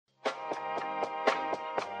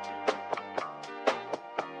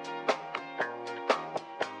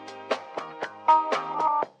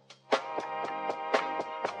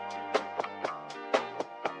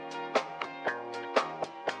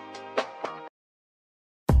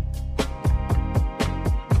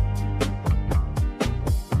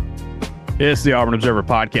It's the Auburn Observer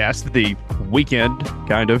Podcast, the weekend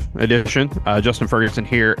kind of edition. Justin Ferguson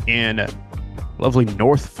here in lovely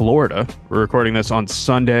North Florida. We're recording this on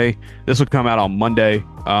Sunday. This will come out on Monday.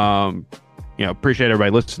 Appreciate everybody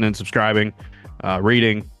listening, subscribing,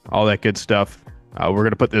 reading, all that good stuff. We're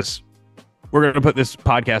gonna put this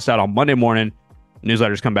podcast out on Monday morning.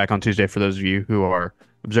 Newsletters come back on Tuesday for those of you who are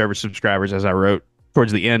Observer subscribers, as I wrote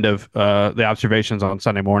towards the end of the observations on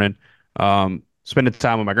Sunday morning. Spending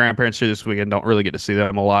time with my grandparents here this weekend. Don't really get to see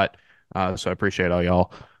them a lot. So I appreciate all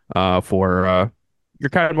y'all for your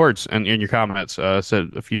kind words and your comments. Said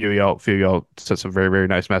a few of y'all said some very, very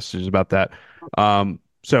nice messages about that.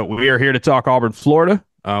 So we are here to talk Auburn, Florida.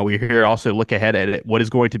 We're here also to look ahead at what is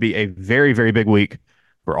going to be a very, very big week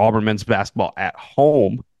for Auburn men's basketball at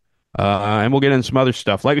home. And we'll get into some other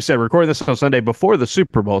stuff. Like I said, we're recording this on Sunday before the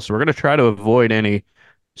Super Bowl, so we're going to try to avoid any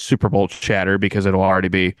Super Bowl chatter because it'll already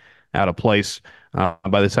be out of place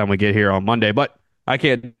by the time we get here on Monday. But I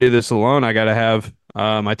can't do this alone. I got to have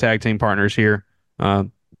my tag team partners here.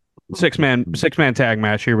 Six man tag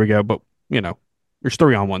match. Here we go. But there's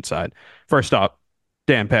three on one side. First up,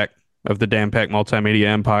 Dan Peck of the Dan Peck Multimedia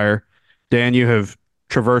Empire. Dan, you have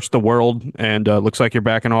traversed the world, and looks like you're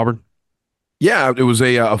back in Auburn. Yeah, it was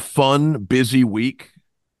a fun, busy week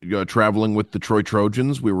traveling with the Troy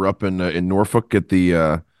Trojans. We were up in Norfolk at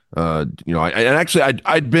the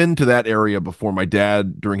I'd been to that area before. My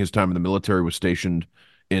dad, during his time in the military, was stationed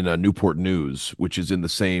in Newport News, which is in the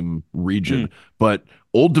same region. But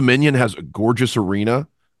Old Dominion has a gorgeous arena.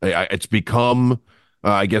 It's become,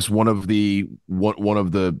 I guess, one of the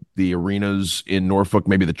arenas in Norfolk,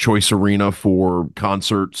 maybe the choice arena for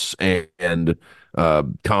concerts and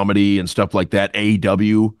comedy and stuff like that.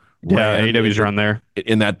 AEW. Yeah, AEW's run there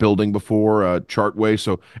in that building before, Chartway.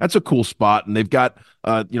 So that's a cool spot. And they've got,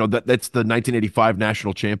 that's the 1985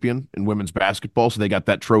 national champion in women's basketball. So they got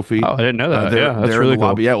that trophy. Oh, I didn't know that. Yeah, that's really cool.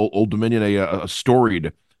 Lobby. Yeah, Old Dominion, a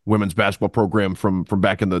storied women's basketball program from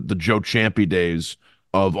back in the Joe Champy days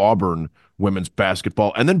of Auburn women's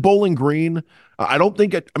basketball. And then Bowling Green,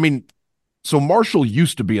 so Marshall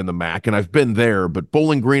used to be in the MAC, and I've been there, but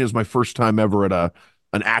Bowling Green is my first time ever at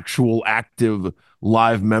an actual active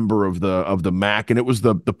live member of the MAC, and it was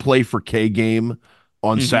the Play for K game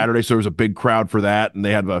on Saturday, so there was a big crowd for that, and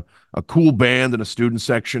they had a cool band and a student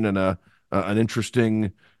section and an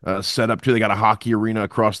interesting setup too. They got a hockey arena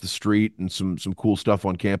across the street and some cool stuff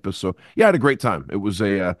on campus. So yeah, I had a great time. It was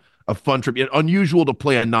a fun trip. Unusual to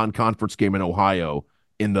play a non-conference game in Ohio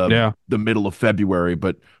in the middle of February,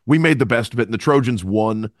 but we made the best of it, and the Trojans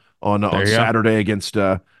won on Saturday against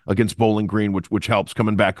Bowling Green, which helps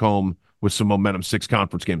coming back home with some momentum. 6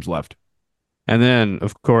 conference games left. And then,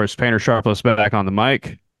 of course, Painter Sharpless back on the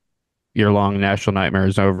mic. Your long national nightmare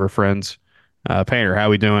is over, friends. Painter,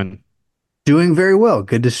 how we doing? Doing very well.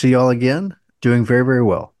 Good to see y'all again. Doing very, very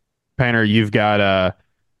well. Painter, you've got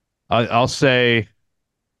I'll say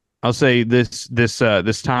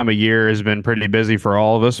this time of year has been pretty busy for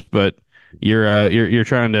all of us, but you're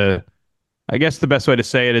trying to, I guess the best way to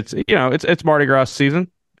say it, it's Mardi Gras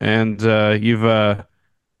season, and you've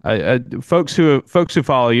folks who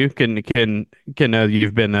follow you can know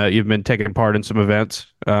you've been taking part in some events,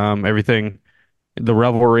 everything, the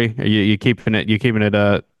revelry, you keeping it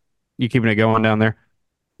going down there.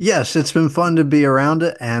 Yes, it's been fun to be around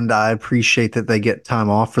it, and I appreciate that they get time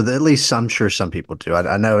off for at least I'm sure some people do.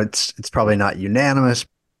 I know it's probably not unanimous.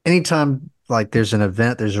 Anytime like there's an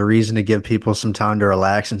event, there's a reason to give people some time to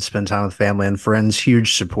relax and spend time with family and friends.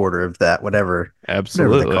 Huge supporter of that, whatever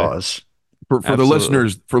the cause. For the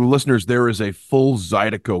listeners, there is a full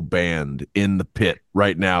Zydeco band in the pit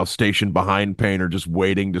right now, stationed behind Painter, just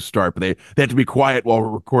waiting to start. But they have to be quiet while we're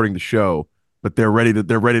recording the show, but they're ready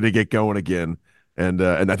to get going again. And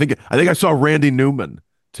I think I saw Randy Newman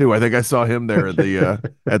too. I think I saw him there at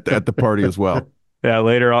the at the party as well. Yeah,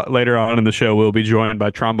 later on in the show, we'll be joined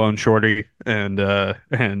by Trombone Shorty, and we'll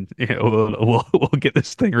get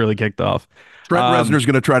this thing really kicked off. Trent Reznor's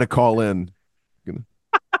going to try to call in.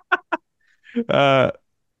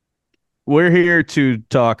 We're here to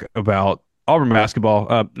talk about Auburn basketball.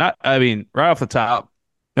 Right off the top,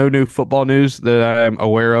 no new football news that I'm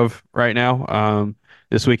aware of right now.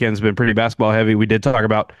 This weekend's been pretty basketball heavy. We did talk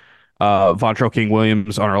about Vontrell King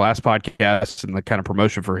Williams on our last podcast and the kind of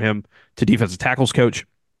promotion for him to defensive tackles coach. A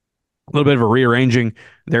little bit of a rearranging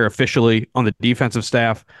there officially on the defensive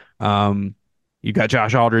staff. You got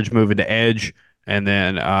Josh Aldridge moving to edge, and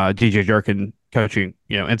then DJ Durkin coaching,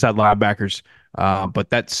 inside linebackers. But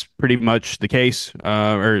that's pretty much the case,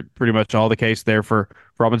 or pretty much all the case there for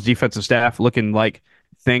Auburn's defensive staff. Looking like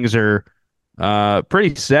things are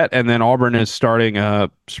pretty set. And then Auburn is starting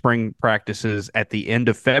spring practices at the end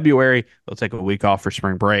of February. They'll take a week off for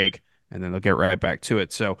spring break, and then they'll get right back to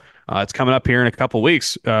it. So it's coming up here in a couple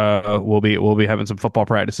weeks. We'll be having some football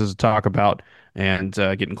practices to talk about, and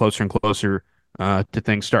getting closer and closer to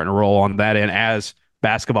things starting to roll on that end as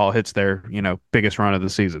basketball hits their biggest run of the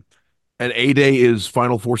season. And A-Day is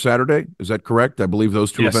Final Four Saturday. Is that correct? I believe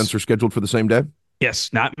those two Yes. events are scheduled for the same day.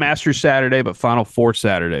 Yes, not Masters Saturday, but Final Four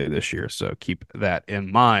Saturday this year. So keep that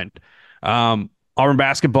in mind. Auburn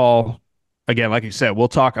basketball, again, like you said, we'll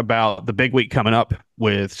talk about the big week coming up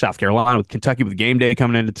with South Carolina, with Kentucky, with game day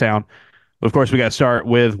coming into town. But of course, we got to start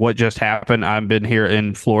with what just happened. I've been here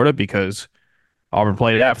in Florida because Auburn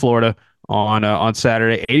played at Florida on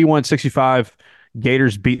Saturday. 81-65.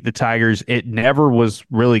 Gators beat the Tigers. It never was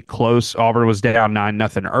really close. Auburn was down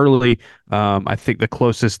 9-0 early. I think the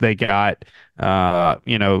closest they got,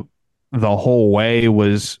 the whole way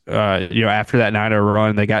was, after that 9-0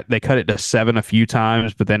 run, they cut it to 7 a few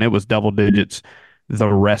times, but then it was double digits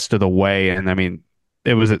the rest of the way. And I mean,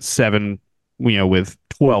 it was at 7, with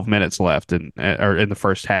 12 minutes left or in the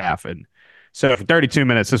first half. And so for 32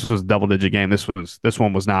 minutes, this was a double digit game. This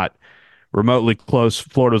one was not remotely close.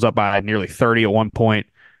 Florida was up by nearly 30 at one point.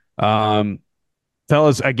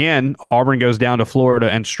 Fellas, again, Auburn goes down to Florida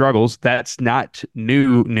and struggles. That's not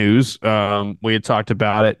new news. We had talked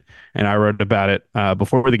about it, and I wrote about it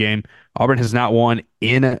before the game. Auburn has not won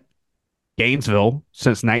in Gainesville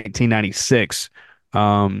since 1996.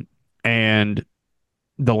 And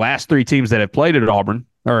the last three teams that have played at Auburn,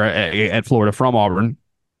 or at Florida from Auburn,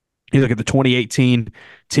 you look at the 2018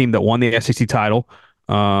 team that won the SEC title.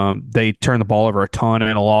 They turned the ball over a ton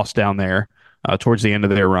and a loss down there towards the end of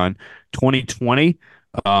their run. 2020,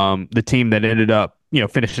 the team that ended up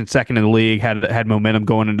finishing second in the league, had momentum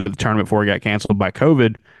going into the tournament before it got canceled by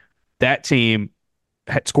COVID. That team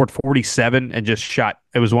had scored 47 and just shot.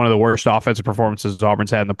 It was one of the worst offensive performances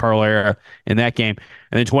Auburn's had in the Pearl era in that game.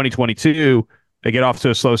 And then 2022, they get off to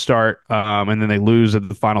a slow start, and then they lose at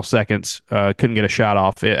the final seconds. Couldn't get a shot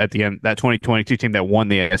off at the end. That 2022 team that won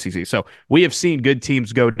the SEC. So we have seen good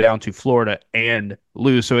teams go down to Florida and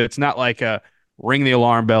lose. So it's not like ring the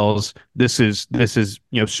alarm bells. This is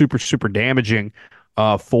super super damaging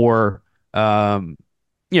for Auburn.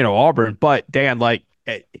 But Dan, like,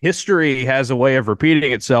 history has a way of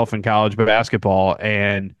repeating itself in college basketball,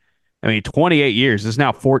 and I mean 28 years. This is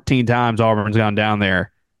now 14 times Auburn's gone down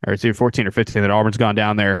there. Or it's either 14 or 15 that Auburn's gone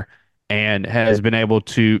down there and hasn't been able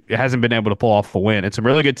to pull off a win. And some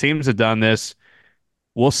really good teams have done this.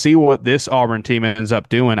 We'll see what this Auburn team ends up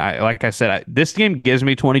doing. Like I said, this game gives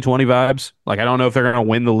me 2020 vibes. Like, I don't know if they're going to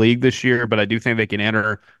win the league this year, but I do think they can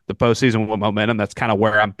enter the postseason with momentum. That's kind of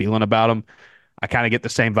where I'm feeling about them. I kind of get the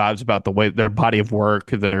same vibes about the way their body of work,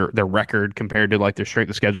 their record compared to like their strength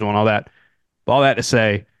of schedule and all that. But all that to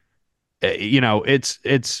say,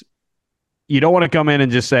 it's you don't want to come in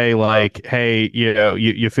and just say like, hey,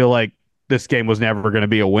 you feel like this game was never going to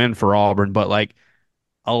be a win for Auburn, but like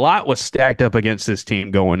a lot was stacked up against this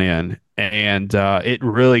team going in, and it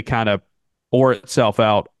really kind of bore itself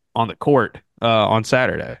out on the court on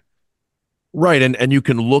Saturday. Right, and you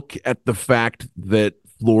can look at the fact that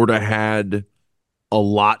Florida had a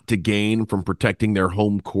lot to gain from protecting their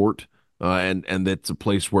home court, and that's a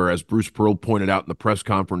place where, as Bruce Pearl pointed out in the press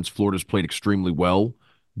conference, Florida's played extremely well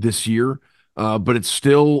this year. But it's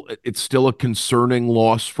still a concerning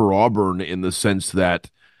loss for Auburn in the sense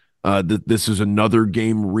that this is another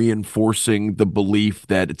game reinforcing the belief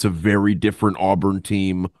that it's a very different Auburn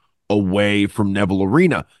team away from Neville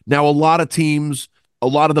Arena. Now, a lot of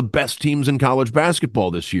the best teams in college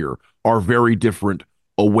basketball this year are very different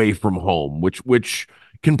away from home, which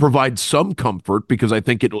can provide some comfort because I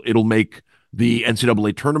think it'll make the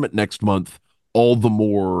NCAA tournament next month all the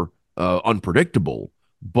more unpredictable.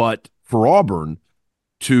 But for Auburn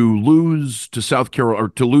to lose to South Carolina, or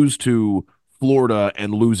to lose to Florida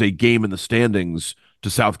and lose a game in the standings to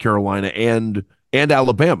South Carolina and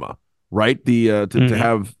Alabama, right? To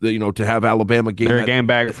have Alabama gain They're a game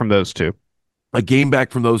back from those two. A game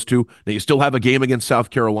back from those two. Now you still have a game against South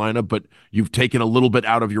Carolina, but you've taken a little bit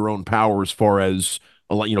out of your own power as far as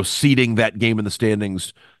seeding that game in the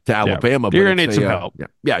standings to Alabama. Yeah. You're gonna need some help.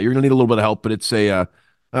 Yeah, you're gonna need a little bit of help, but it's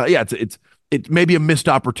it may be a missed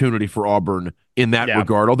opportunity for Auburn in that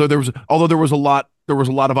regard. Although there was a lot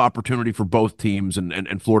of opportunity for both teams,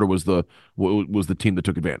 and Florida was the team that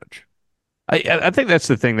took advantage. I think that's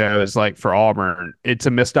the thing that was like for Auburn, it's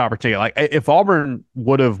a missed opportunity. Like if Auburn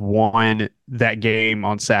would have won that game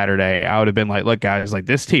on Saturday, I would have been like, look, guys, like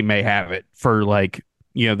this team may have it for like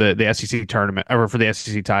the SEC tournament or for the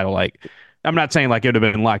SEC title. Like I'm not saying like it would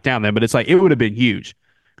have been locked down then, but it's like it would have been huge.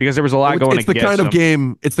 because there was a lot going It's the against kind of them.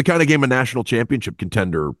 game. It's the kind of game a national championship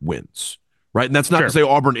contender wins, right? And that's not Sure. to say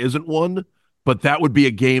Auburn isn't one, but that would be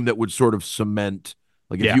a game that would sort of cement.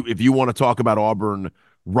 Like Yeah. if you want to talk about Auburn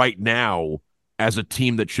right now as a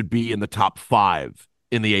team that should be in the top 5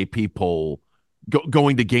 in the AP poll,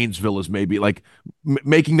 going to Gainesville is maybe like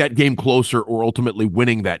making that game closer or ultimately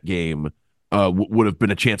winning that game would have been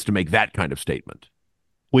a chance to make that kind of statement.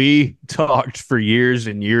 We talked for years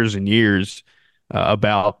and years and years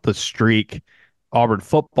about the streak Auburn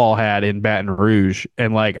football had in Baton Rouge.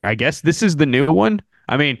 And like, I guess this is the new one.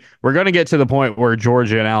 I mean, we're going to get to the point where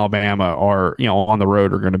Georgia and Alabama are, on the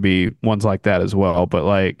road are going to be ones like that as well. But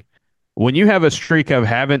like, when you have a streak of you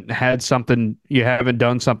haven't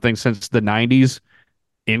done something since the 90s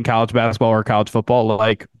in college basketball or college football,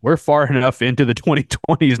 like we're far enough into the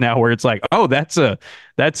 2020s now where it's like, oh, that's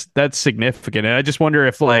significant. And I just wonder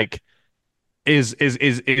if like is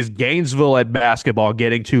Gainesville at basketball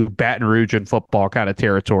getting to Baton Rouge and football kind of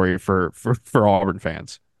territory for Auburn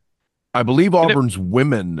fans? I believe Auburn's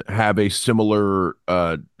women have a similar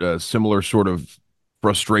sort of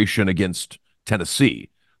frustration against Tennessee.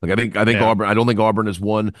 Like I think Yeah. Auburn. I don't think Auburn has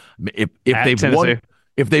won. If At they've Tennessee. won,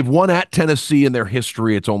 if they've won at Tennessee in their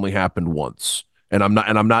history, it's only happened once, and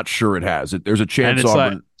I'm not sure it has. There's a And chance it's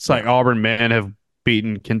Auburn. like Auburn men have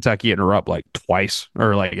beaten Kentucky and Rupp like twice,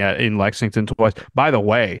 or like in Lexington twice. By the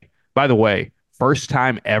way, first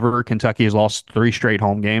time ever Kentucky has lost 3 straight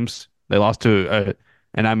home games. They lost to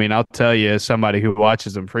and I mean, I'll tell you, as somebody who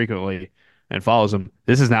watches them frequently and follows them,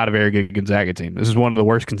 this is not a very good Gonzaga team. This is one of the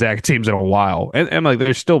worst Gonzaga teams in a while. And like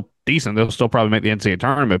they're still decent. They'll still probably make the NCAA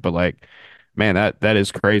tournament, but like, man, that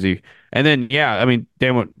is crazy. And then yeah, I mean,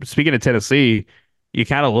 damn, speaking of Tennessee, you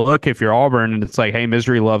kind of look if you're Auburn and it's like, hey,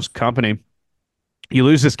 misery loves company. You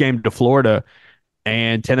lose this game to Florida,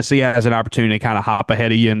 and Tennessee has an opportunity to kind of hop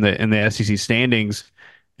ahead of you in the SEC standings,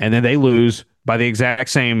 and then they lose by the exact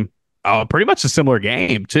same, pretty much a similar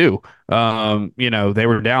game too. They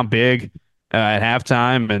were down big at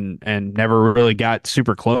halftime and never really got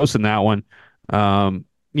super close in that one. And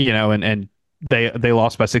they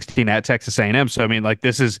lost by 16 at Texas A&M. So I mean, like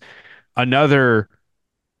this is another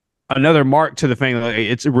mark to the thing that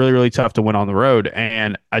it's really, really tough to win on the road.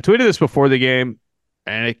 And I tweeted this before the game,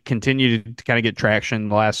 and it continued to kind of get traction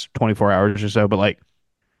the last 24 hours or so. But like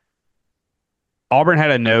Auburn had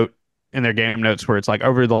a note in their game notes where it's like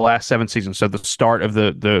over the last 7 seasons, so the start of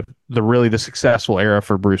the really the successful era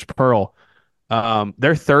for Bruce Pearl,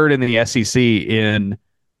 they're third in the SEC in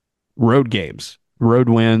road games, road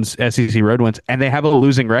wins, SEC road wins, and they have a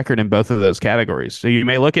losing record in both of those categories. So you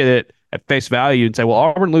may look at it at face value and say, well,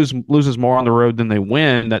 Auburn loses more on the road than they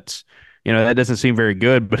win. That's, that doesn't seem very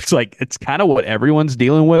good, but it's like, it's kind of what everyone's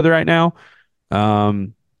dealing with right now.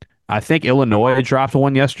 I think Illinois dropped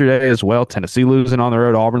one yesterday as well. Tennessee losing on the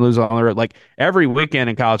road, Auburn losing on the road. Like every weekend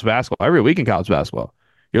in college basketball, every week in college basketball,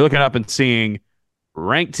 you're looking up and seeing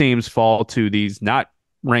ranked teams fall to these not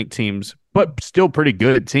ranked teams, but still pretty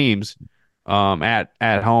good teams at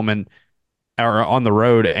home and or on the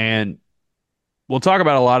road. And we'll talk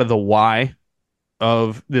about a lot of the why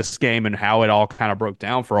of this game and how it all kind of broke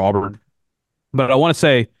down for Auburn. But I want to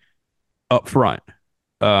say up front,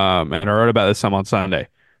 and I wrote about this some on Sunday,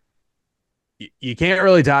 you can't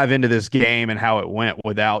really dive into this game and how it went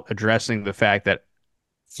without addressing the fact that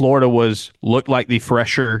Florida looked like the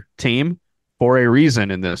fresher team for a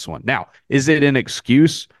reason in this one. Now, is it an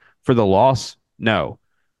excuse for the loss? No.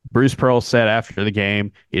 Bruce Pearl said after the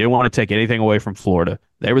game he didn't want to take anything away from Florida.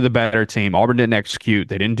 They were the better team. Auburn didn't execute.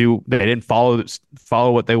 They didn't follow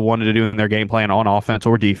what they wanted to do in their game plan on offense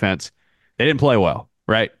or defense. They didn't play well,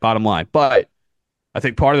 right? Bottom line. But I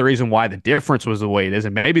think part of the reason why the difference was the way it is,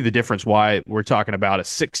 and maybe the difference why we're talking about a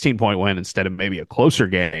 16-point win instead of maybe a closer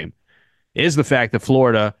game, is the fact that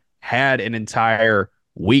Florida had an entire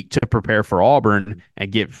week to prepare for Auburn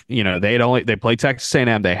and they played Texas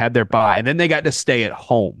A&M, they had their bye, and then they got to stay at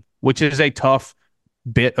home, which is a tough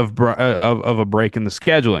bit of a break in the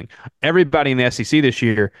scheduling. Everybody in the SEC this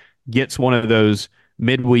year gets one of those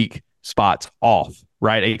midweek spots off,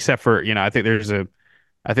 right? Except for, I think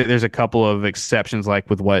there's a couple of exceptions, like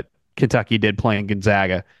with what Kentucky did playing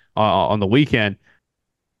Gonzaga on the weekend.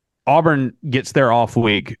 Auburn gets their off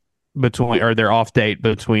week their off date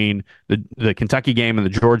between the Kentucky game and the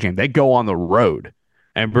Georgia game. They go on the road,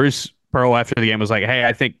 and Bruce Pearl after the game was like, "Hey,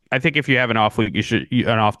 I think if you have an off week, an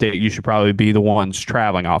off date, you should probably be the ones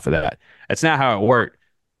traveling off of that." That's not how it worked.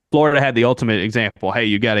 Florida had the ultimate example. Hey,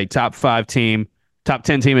 you got a top 10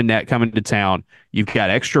 team in net coming to town. You've got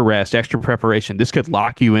extra rest, extra preparation. This could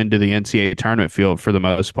lock you into the NCAA tournament field for the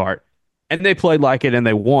most part. And they played like it and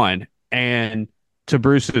they won. And to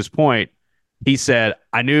Bruce's point, He said,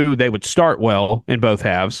 I knew they would start well in both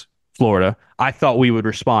halves, Florida. I thought we would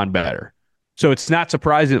respond better. So it's not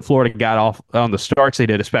surprising that Florida got off on the starts they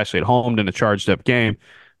did, especially at home in a charged up game.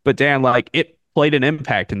 But Dan, like it played an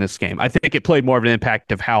impact in this game. I think it played more of an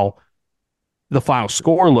impact of how the final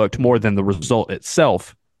score looked more than the result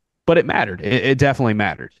itself. But it mattered. It definitely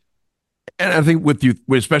mattered. And I think with you,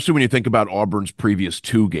 especially when you think about Auburn's previous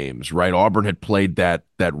two games, right? Auburn had played that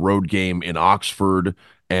road game in Oxford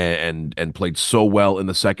and played so well in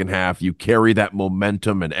the second half. You carry that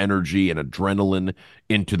momentum and energy and adrenaline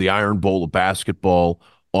into the Iron Bowl of basketball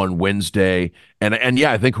on Wednesday. And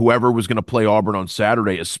yeah, I think whoever was going to play Auburn on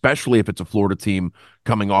Saturday, especially if it's a Florida team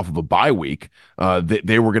coming off of a bye week,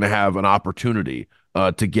 they were going to have an opportunity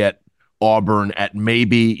to get Auburn at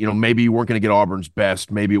maybe you weren't going to get Auburn's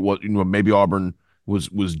best. Maybe it was, maybe Auburn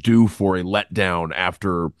was due for a letdown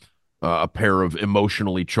after a pair of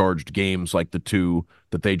emotionally charged games like the two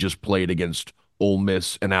that they just played against Ole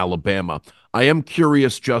Miss and Alabama. I am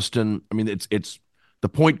curious, Justin. I mean, it's the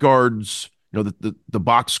point guards. The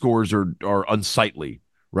box scores are unsightly,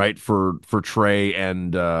 right? For Trey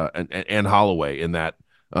and Holloway in that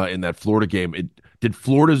Florida game. Did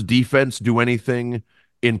Florida's defense do anything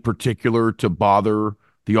in particular to bother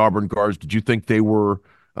the Auburn guards? Did you think they were,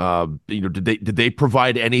 did they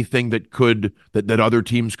provide anything that other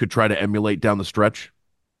teams could try to emulate down the stretch?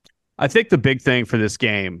 I think the big thing for this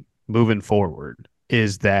game moving forward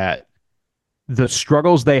is that the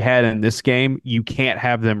struggles they had in this game, you can't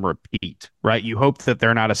have them repeat, right? You hope that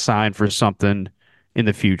they're not a sign for something in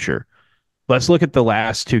the future. Let's look at the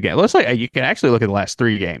last two games. You can actually look at the last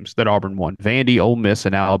three games that Auburn won: Vandy, Ole Miss,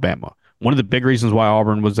 and Alabama. One of the big reasons why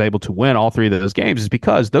Auburn was able to win all three of those games is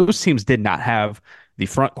because those teams did not have the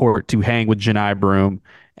front court to hang with Janai Broome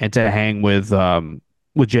and to hang with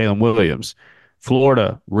Jalen Williams.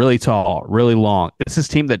 Florida, really tall, really long. This is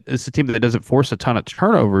a team that doesn't force a ton of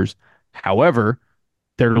turnovers. However,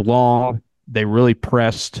 they're long. They really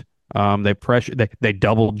pressed. They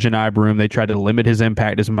doubled Janai Broome. They tried to limit his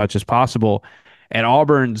impact as much as possible. And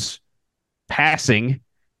Auburn's passing,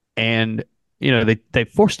 and they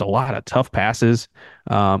forced a lot of tough passes.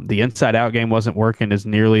 The inside out game wasn't working as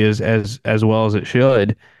nearly as well as it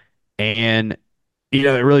should, and it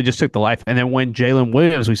really just took the life. And then when Jalen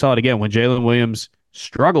Williams, we saw it again. When Jalen Williams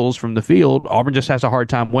struggles from the field, Auburn just has a hard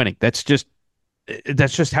time winning. That's just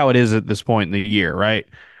how it is at this point in the year, right?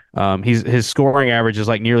 His scoring average is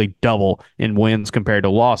like nearly double in wins compared to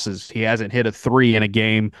losses. He hasn't hit a three in a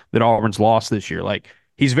game that Auburn's lost this year. Like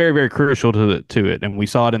he's very, very crucial to it, and we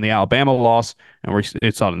saw it in the Alabama loss, and we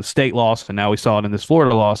saw it in the state loss, and now we saw it in this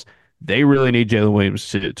Florida loss. They really need Jalen Williams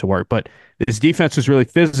to work, but this defense was really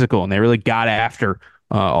physical, and they really got after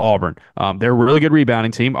Auburn. They're a really good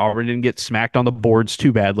rebounding team. Auburn didn't get smacked on the boards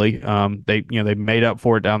too badly. They made up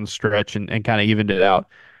for it down the stretch and kind of evened it out.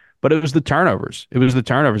 But it was the turnovers. It was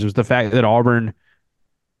the fact that Auburn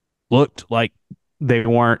looked like they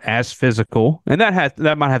weren't as physical, and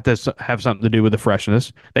that might have to have something to do with the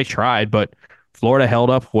freshness. They tried, but Florida held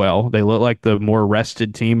up well. They looked like the more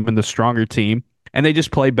rested team and the stronger team, and they just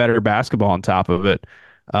played better basketball on top of it.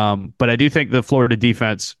 But I do think the Florida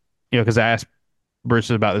defense, because I asked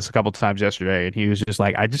Bruce about this a couple of times yesterday, and he was just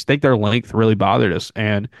like, I just think their length really bothered us.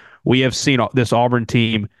 And we have seen this Auburn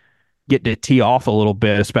team get to tee off a little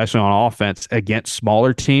bit, especially on offense against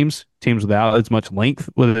smaller teams without as much length,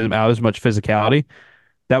 without as much physicality.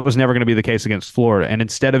 That was never going to be the case against Florida. And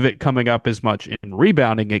instead of it coming up as much in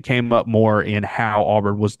rebounding, it came up more in how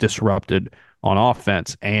Auburn was disrupted on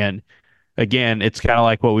offense. And again, it's kind of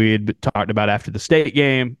like what we had talked about after the state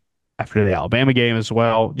game, after the Alabama game as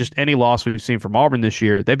well. Just any loss we've seen from Auburn this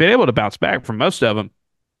year, they've been able to bounce back from most of them,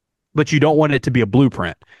 but you don't want it to be a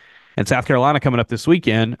blueprint. And South Carolina coming up this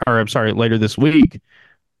weekend, or I'm sorry, later this week.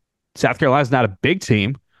 South Carolina's not a big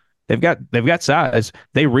team. They've got size.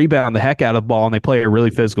 They rebound the heck out of the ball and they play a really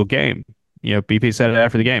physical game. BP said it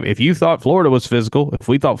after the game. If you thought Florida was physical, if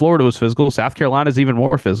we thought Florida was physical, South Carolina's even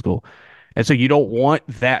more physical. And so you don't want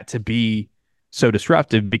that to be so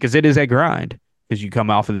disruptive because it is a grind. Because you come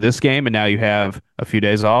off of this game and now you have a few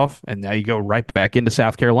days off and now you go right back into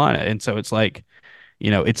South Carolina. And so it's like,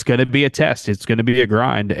 it's going to be a test. It's going to be a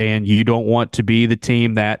grind. And you don't want to be the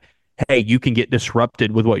team that, hey, you can get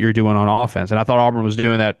disrupted with what you're doing on offense. And I thought Auburn was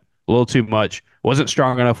doing that a little too much. Wasn't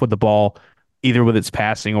strong enough with the ball, either with its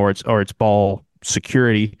passing or its ball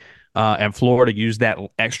security. And Florida used that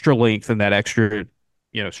extra length and that extra,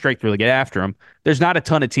 strength to really get after them. There's not a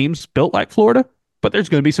ton of teams built like Florida, but there's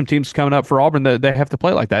going to be some teams coming up for Auburn that they have to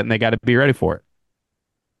play like that, and they got to be ready for it.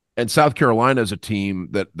 And South Carolina is a team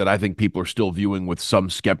that I think people are still viewing with some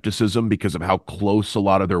skepticism because of how close a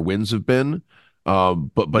lot of their wins have been.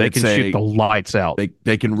 But They it's can shoot the lights out.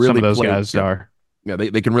 they can Some really of those play. guys Yeah, are. yeah,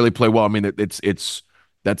 they can really play well. I mean, it's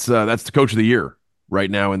that's the coach of the year right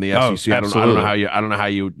now in the Oh, SEC. I don't know absolutely. how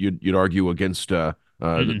you'd argue against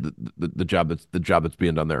Mm-mm. the job that's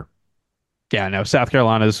being done there. Yeah, no, South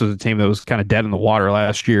Carolina, this was a team that was kind of dead in the water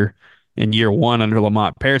last year in year one under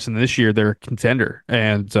Lamont Pearson. This year, they're a contender.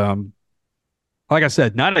 And like I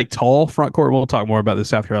said, not a tall front court. We'll talk more about the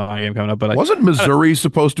South Carolina game coming up. But Wasn't Missouri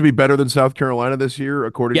supposed to be better than South Carolina this year,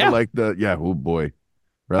 according to yeah, like the yeah? Oh boy,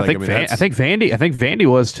 right? Like I mean, that's I think Vandy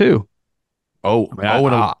was too. oh I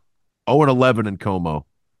mean, oh and 11 in Como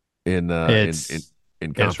in it's in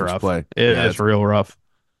it's conference rough. play. It Yeah, is it's real rough.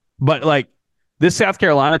 But like this South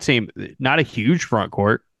Carolina team, not a huge front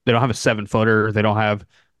court. They don't have a 7 footer. They don't have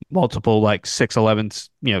multiple like 6'11s,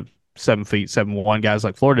 7 feet, 7'1" guys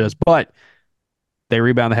like Florida does. But they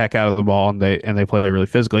rebound the heck out of the ball and they play really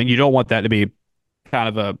physically. And you don't want that to be kind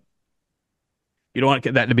of a you don't want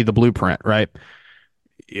that to be the blueprint, right?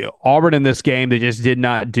 Auburn in this game, they just did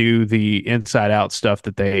not do the inside out stuff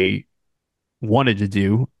that they wanted to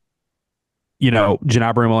do.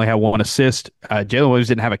 Janai Broome only had 1 assist. Jalen Williams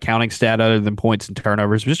didn't have a counting stat other than points and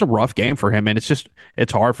turnovers. It was just a rough game for him, and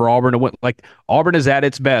it's hard for Auburn to win. Like Auburn is at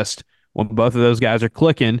its best when both of those guys are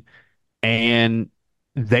clicking, and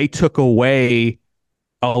they took away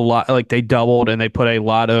a lot. Like they doubled and they put a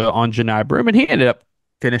lot on Janai Broome, and he ended up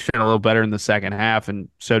finishing a little better in the second half, and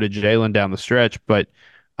so did Jalen down the stretch. But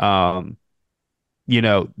um,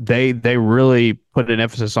 they really put an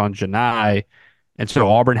emphasis on Janai, and so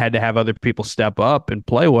Auburn had to have other people step up and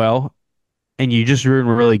play well, and you just didn't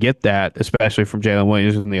really get that, especially from Jalen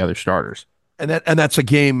Williams and the other starters. and that's a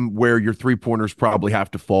game where your 3 pointers probably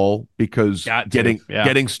have to fall because Got to, yeah,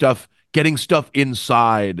 getting stuff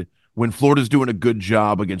inside when Florida's doing a good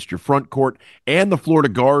job against your front court and the Florida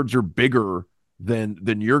guards are bigger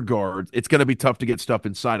than your guards, it's going to be tough to get stuff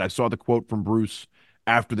inside. I saw the quote from Bruce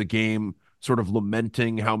after the game, sort of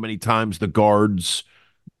lamenting how many times the guards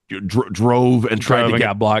drove and tried drove to and get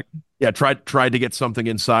got blocked. yeah, tried to get something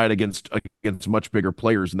inside against much bigger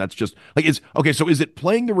players, and that's just like is okay. So is it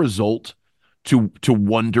playing the result to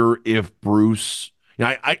wonder if Bruce?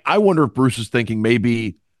 I wonder if Bruce is thinking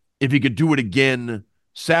maybe if he could do it again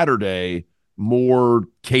Saturday, more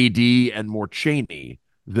KD and more Cheney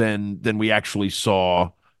than we actually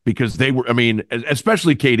saw because they were. I mean,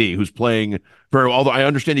 especially KD, who's playing very well. Although I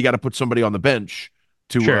understand you got to put somebody on the bench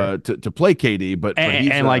Sure. to play KD, but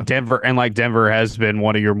he's Like Denver has been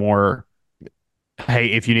one of your more, hey,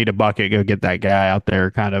 if you need a bucket, go get that guy out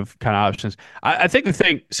there kind of options. I think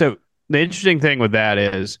the interesting thing with that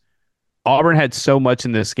is Auburn had so much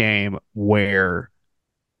in this game where,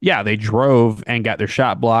 yeah, they drove and got their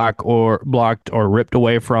shot blocked or ripped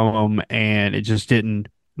away from them, and it just didn't.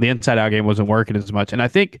 The inside out game wasn't working as much, and I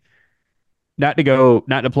think not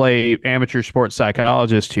to play amateur sports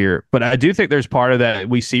psychologist here, but I do think there's part of that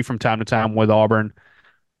we see from time to time with Auburn,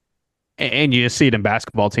 and you see it in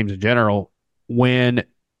basketball teams in general when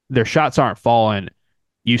their shots aren't falling.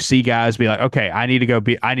 You see guys be like, okay, I need to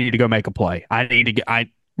go make a play. I need to get,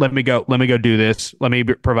 I let me go do this. Let me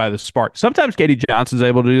provide the spark. Sometimes Katie Johnson's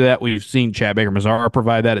able to do that. We've seen Chad Baker Mazara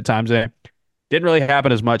provide that at times. Didn't really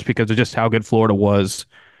happen as much because of just how good Florida was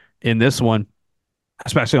in this one,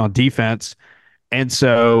 especially on defense. And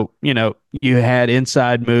so, you had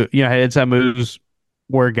inside moves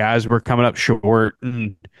where guys were coming up short.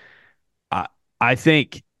 And I, I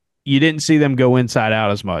think you didn't see them go inside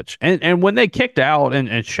out as much. And when they kicked out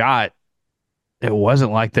and shot, it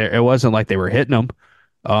wasn't like they were hitting them.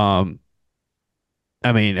 Um,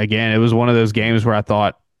 I mean, again, it was one of those games where I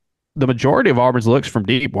thought the majority of Auburn's looks from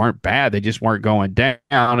deep weren't bad. They just weren't going down.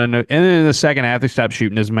 And then in the second half, they stopped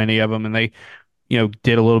shooting as many of them, and they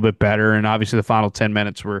did a little bit better. And obviously, the final 10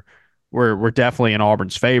 minutes were definitely in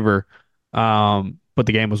Auburn's favor. But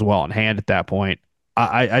the game was well in hand at that point.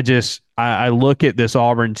 I look at this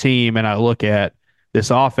Auburn team and I look at this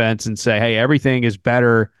offense and say, hey, everything is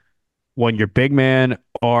better when your big men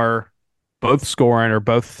are both scoring or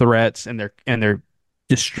both threats and they're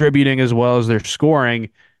distributing as well as they're scoring.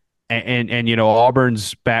 And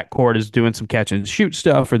Auburn's backcourt is doing some catch and shoot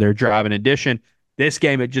stuff or they're driving addition. This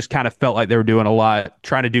game, it just kind of felt like they were doing a lot,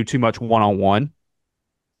 trying to do too much one-on-one.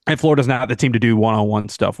 And Florida's not the team to do one-on-one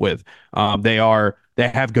stuff with. They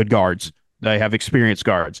have good guards. They have experienced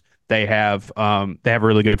guards. They have a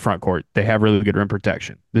really good front court. They have really good rim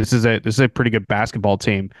protection. This is a pretty good basketball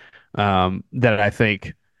team that I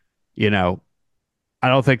think, you know, I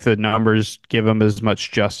don't think the numbers give them as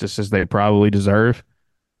much justice as they probably deserve.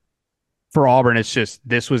 For Auburn, it's just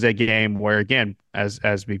this was a game where, again, as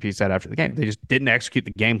BP said after the game, they just didn't execute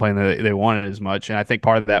the game plan that they wanted as much. And I think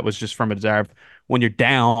part of that was just from a desire of when you're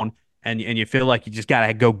down and you feel like you just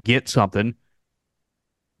gotta go get something,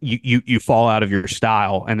 you fall out of your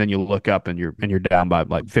style, and then you look up and you're down by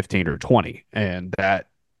like 15 or 20, and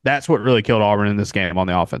that's what really killed Auburn in this game on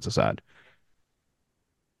the offensive side.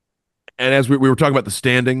 And as we were talking about the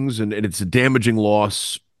standings, and it's a damaging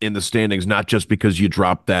loss in the standings, not just because you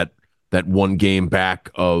dropped that one game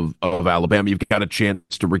back of Alabama. You've got a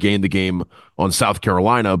chance to regain the game on South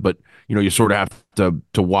Carolina, but you sort of have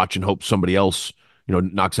to watch and hope somebody else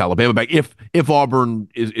knocks Alabama back. If Auburn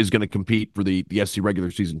is going to compete for the SEC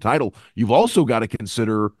regular season title, you've also got to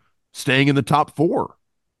consider staying in the top four,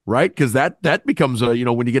 right? Because that becomes when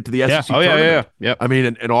you get to the SEC tournament. Yeah. I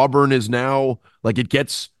mean, and Auburn is now like it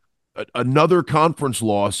gets another conference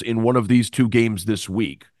loss in one of these two games this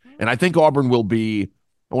week. And I think Auburn will be,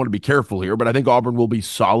 I want to be careful here, but I think Auburn will be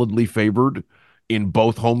solidly favored in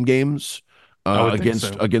both home games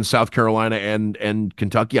against South Carolina and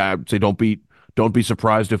Kentucky. I would say don't be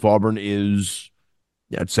surprised if Auburn is,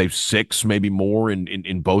 I'd say 6, maybe more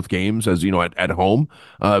in both games, as at home.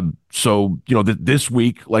 So this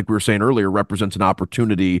week, like we were saying earlier, represents an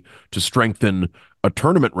opportunity to strengthen a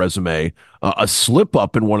tournament resume. A slip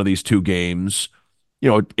up in one of these two games,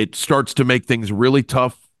 it starts to make things really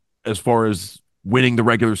tough as far as winning the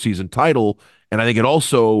regular season title. And I think it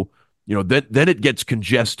also, then it gets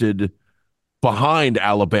congested behind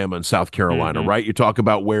Alabama and South Carolina, right? You talk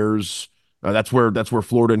about that's where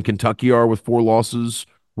Florida and Kentucky are with 4 losses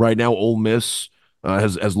right now. Ole Miss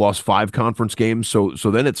has lost 5 conference games, so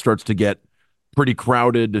then it starts to get pretty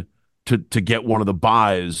crowded to get one of the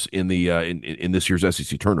buys in the in this year's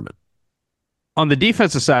SEC tournament. On the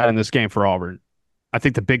defensive side in this game for Auburn, I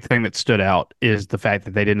think the big thing that stood out is the fact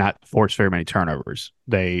that they did not force very many turnovers.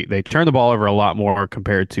 They turned the ball over a lot more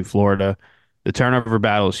compared to Florida. The turnover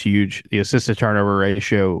battle is huge. The assisted turnover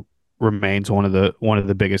ratio remains one of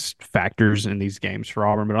the biggest factors in these games for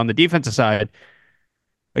Auburn. But on the defensive side,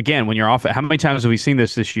 again, when you're off, how many times have we seen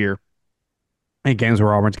this year in games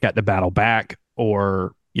where Auburn's got to battle back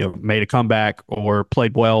or made a comeback or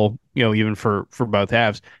played well, even for both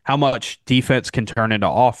halves? How much defense can turn into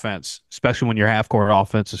offense, especially when your half court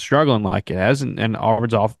offense is struggling like it has, and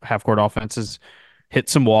Auburn's half court offense has hit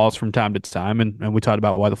some walls from time to time, and we talked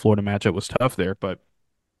about why the Florida matchup was tough there, but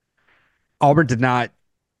Auburn did not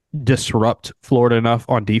disrupt Florida enough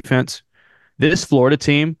on defense. This Florida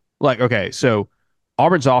team, so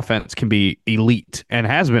Auburn's offense can be elite and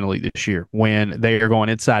has been elite this year when they are going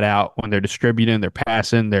inside out, when they're distributing, they're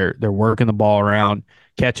passing, they're working the ball around,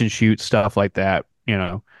 catch and shoot, stuff like that.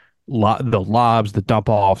 The lobs, the dump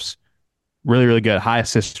offs, really, really good. High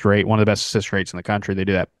assist rate, one of the best assist rates in the country. They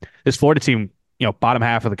do that. This Florida team, bottom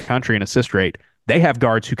half of the country in assist rate, they have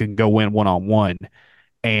guards who can go win one-on-one.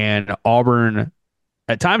 And Auburn,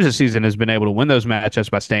 at times this season, has been able to win those matchups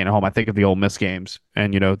by staying at home. I think of the Ole Miss games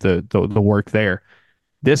and, the work there.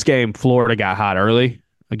 This game, Florida got hot early,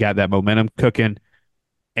 got that momentum cooking,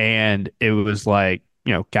 and it was like,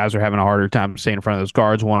 guys are having a harder time staying in front of those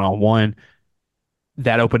guards one-on-one.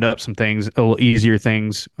 That opened up some things, a little easier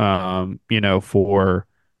things, for,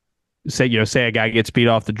 say a guy gets beat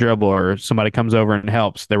off the dribble or somebody comes over and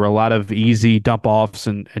helps. There were a lot of easy dump-offs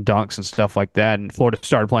and dunks and stuff like that, and Florida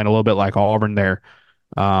started playing a little bit like Auburn there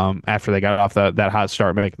after they got off that hot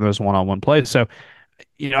start, making those one-on-one plays. So,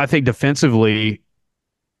 I think defensively,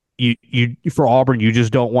 you for Auburn, you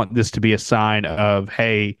just don't want this to be a sign of,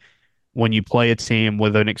 hey, when you play a team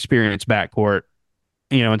with an experienced backcourt,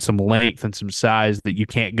 and some length and some size, that you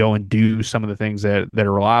can't go and do some of the things that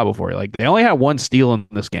are reliable for you. Like, they only had 1 steal in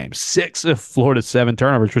this game. 6 of Florida's 7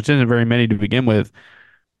 turnovers, which isn't very many to begin with,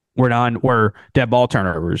 were dead ball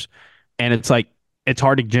turnovers. And it's like, it's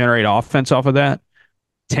hard to generate offense off of that.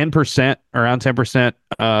 10%, around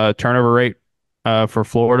 10% turnover rate for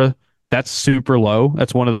Florida. That's super low.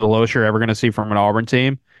 That's one of the lowest you're ever going to see from an Auburn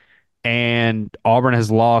team. And Auburn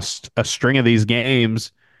has lost a string of these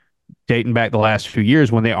games dating back the last few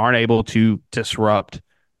years when they aren't able to disrupt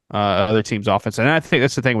other teams' offense. And I think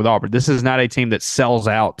that's the thing with Auburn. This is not a team that sells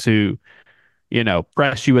out to,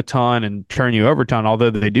 press you a ton and turn you over a ton, although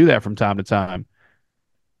they do that from time to time.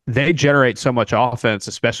 They generate so much offense,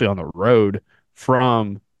 especially on the road,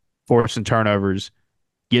 from forcing turnovers,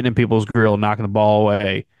 getting in people's grill, knocking the ball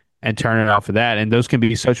away, and turning it off of that. And those can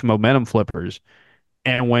be such momentum flippers.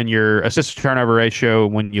 And when your assist to turnover ratio,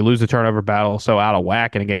 when you lose the turnover battle so out of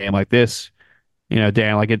whack in a game like this,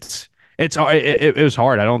 Dan, like it was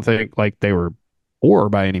hard. I don't think like they were poor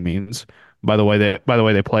by any means by the way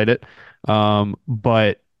they played it.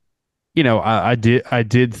 But I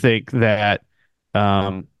did think that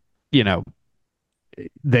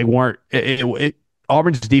they weren't.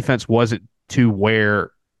 Auburn's defense wasn't to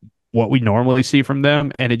where what we normally see from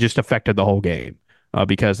them, and it just affected the whole game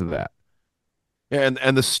because of that.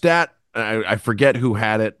 And the stat, I forget who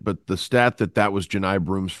had it, but the stat that was Janai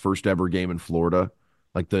Broom's first ever game in Florida,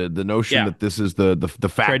 like the notion Yeah. that this is the Trey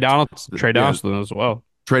fact. Donaldson, that, Trey yeah, Donaldson as well.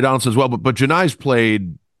 Trey Donaldson as well, but Janai's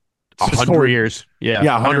played a It's 4 hundred, years. Yeah.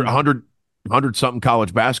 yeah, 100. 100 something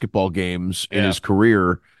college basketball games in Yeah. his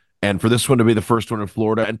career, and for this one to be the first one in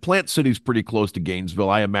Florida, and Plant City's pretty close to Gainesville.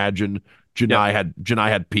 I imagine Yep. Janai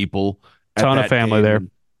had people at Ton of that family game, there.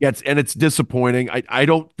 and yeah, it's disappointing. I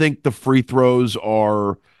don't think the free throws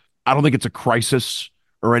are. I don't think it's a crisis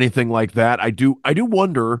or anything like that. I do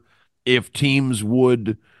wonder if teams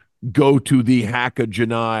would go to the Haka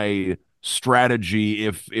Janai strategy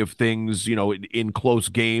if things, in close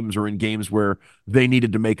games or in games where they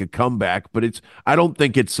needed to make a comeback. But I don't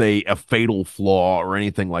think it's a fatal flaw or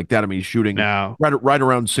anything like that. I mean, he's shooting No. right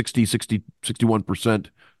around 61%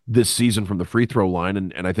 this season from the free throw line,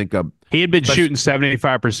 and I think He had been especially shooting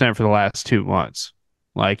 75% for the last 2 months.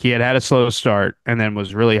 Like he had a slow start and then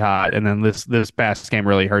was really hot. And then this past game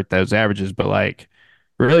really hurt those averages. But like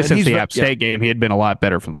really and since he's the App yeah, State game, he had been a lot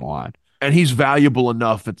better from the line. and he's valuable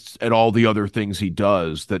enough at all the other things he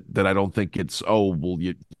does that I don't think it's, oh well,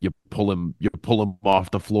 you pull him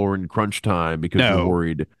off the floor in crunch time because you're No,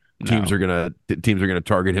 worried teams no. are gonna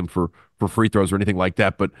target him for free throws or anything like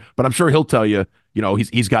that. But I'm sure he'll tell you,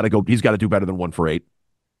 he's got to he's got to do better than 1 for 8.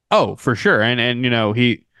 Oh, for sure. And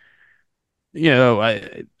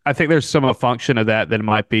I think there's some function of that it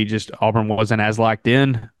might be just Auburn wasn't as locked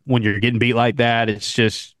in when you're getting beat like that. It's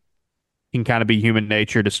just can kind of be human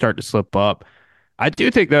nature to start to slip up. I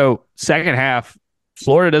do think though, second half,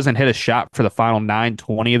 Florida doesn't hit a shot for the final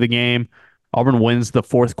 9:20 of the game. Auburn wins the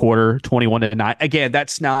fourth quarter 21-9. Again,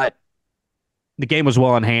 that's not the game was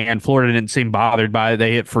well in hand. Florida didn't seem bothered by it.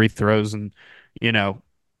 They hit free throws and you know,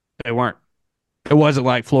 they weren't it wasn't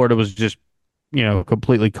like Florida was just,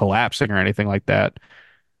 completely collapsing or anything like that.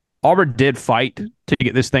 Auburn did fight to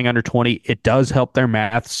get this thing under 20. It does help their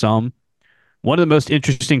math some. One of the most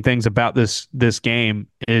interesting things about this game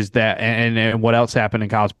is that, and what else happened in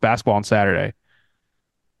college basketball on Saturday?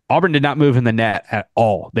 Auburn did not move in the net at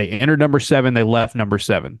all. They entered number 7. They left number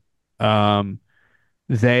 7. Um,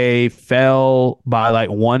 they fell by like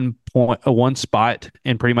 1 point, one spot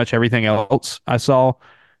in pretty much everything else I saw.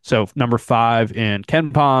 So number 5 in Ken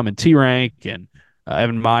Palm and T Rank and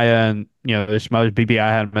Evan Maya and there's some others. BBI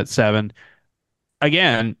had them at 7.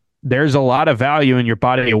 Again, there's a lot of value in your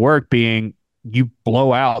body of work being you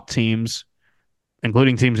blow out teams,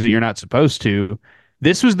 including teams that you're not supposed to.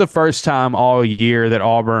 This was the first time all year that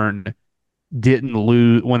Auburn didn't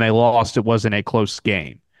lose. When they lost, it wasn't a close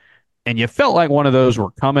game. And you felt like one of those were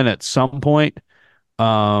coming at some point.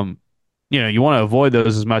 Um, you want to avoid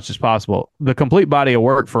those as much as possible. The complete body of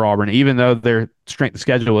work for Auburn, even though their strength of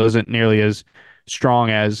schedule isn't nearly as strong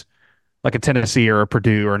as like a Tennessee or a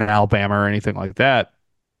Purdue or an Alabama or anything like that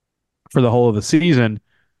for the whole of the season,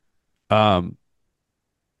 um,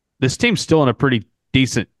 this team's still in a pretty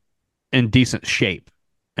decent shape.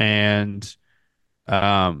 And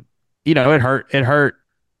it hurt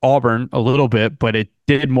Auburn a little bit, but it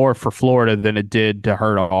did more for Florida than it did to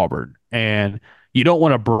hurt Auburn. And you don't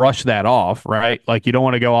want to brush that off, right? Like you don't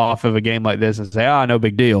want to go off of a game like this and say, no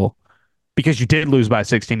big deal. Because you did lose by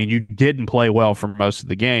 16 and you didn't play well for most of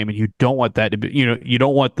the game. And you don't want that to be, you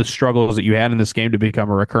don't want the struggles that you had in this game to become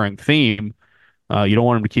a recurring theme. You don't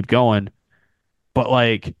want them to keep going. But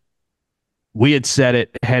like we had said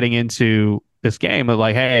it heading into this game,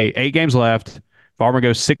 like, hey, 8 games left. If Auburn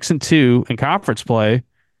goes 6-2 in conference play,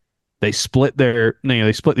 they split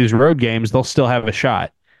they split these road games, they'll still have a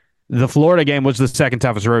shot. The Florida game was the second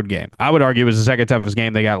toughest road game. I would argue it was the second toughest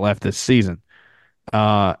game they got left this season.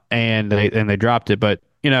 And they dropped it. But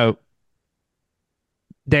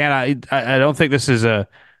Dan, I don't think this is I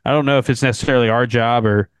don't know if it's necessarily our job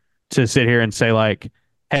or to sit here and say like,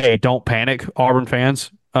 hey, don't panic, Auburn fans.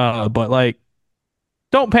 But like,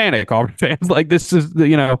 don't panic, Auburn fans. Like this was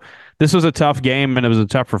a tough game and it was a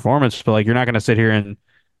tough performance. But like, you're not going to sit here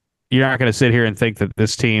and think that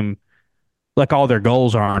this team, like all their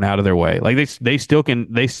goals aren't out of their way. Like they still can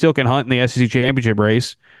hunt in the SEC championship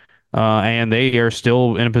race. And they are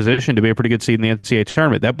still in a position to be a pretty good seed in the NCAA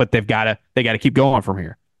tournament. But they got to keep going from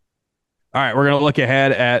here. All right, we're going to look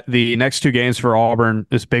ahead at the next 2 games for Auburn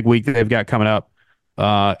this big week that they've got coming up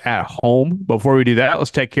at home. Before we do that,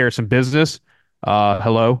 let's take care of some business.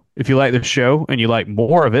 Hello, if you like this show and you like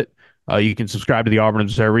more of it, you can subscribe to the Auburn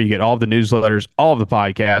Observer. You get all of the newsletters, all of the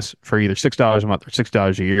podcasts for either $6 a month or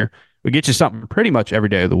 $6 a year. We get you something pretty much every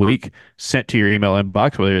day of the week sent to your email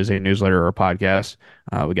inbox, whether it is a newsletter or a podcast.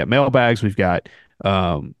 We got mailbags. We've got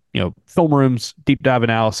film rooms, deep dive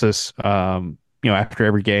analysis, after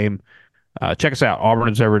every game. Check us out,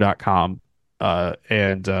 auburnobserver.com.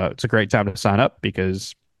 And it's a great time to sign up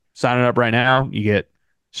because signing up right now, you get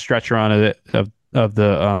stretch run heading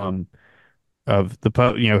into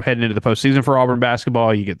the postseason for Auburn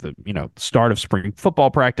basketball. You get the start of spring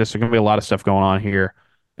football practice. There's going to be a lot of stuff going on here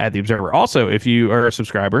at the Observer. Also, if you are a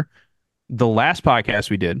subscriber, the last podcast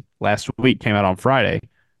we did last week came out on Friday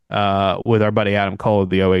with our buddy Adam Cole of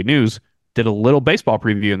the OA News. Did a little baseball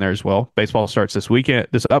preview in there as well. Baseball starts this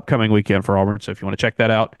upcoming weekend for Auburn. So if you want to check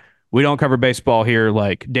that out, we don't cover baseball here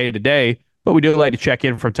like day to day, but we do like to check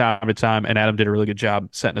in from time to time. And Adam did a really good job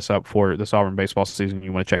setting us up for this Auburn baseball season.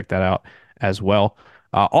 You want to check that out as well.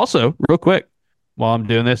 Also, real quick, while I'm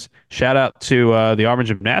doing this, shout out to the Auburn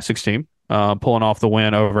gymnastics team pulling off the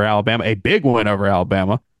win over Alabama, a big win over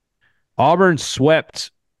Alabama. Auburn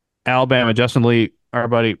swept Alabama. Justin Lee, our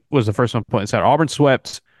buddy, was the first one pointing this out. Auburn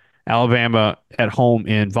swept Alabama at home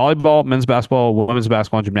in volleyball, men's basketball, women's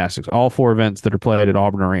basketball, and gymnastics. All 4 events that are played at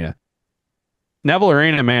Auburn Arena. Neville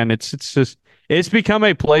Arena, man, it's become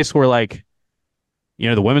a place where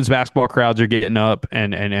the women's basketball crowds are getting up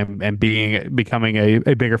and becoming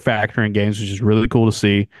a bigger factor in games, which is really cool to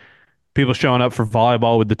see. People showing up for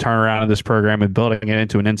volleyball with the turnaround of this program and building it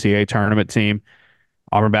into an NCAA tournament team.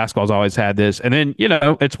 Auburn basketball has always had this. And then,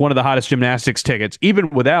 it's one of the hottest gymnastics tickets. Even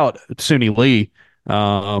without Suni Lee,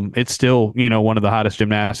 it's still, one of the hottest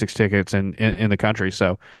gymnastics tickets in the country.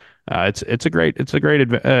 So it's a great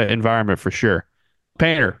environment for sure.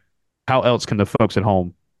 Painter, how else can the folks at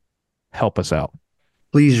home help us out?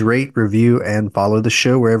 Please rate, review, and follow the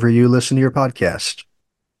show wherever you listen to your podcast.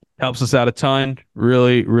 Helps us out a ton.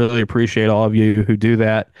 Really, really appreciate all of you who do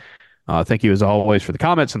that. Thank you, as always, for the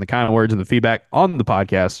comments and the kind words and the feedback on the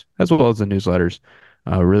podcast, as well as the newsletters.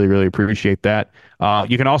 Really, really appreciate that.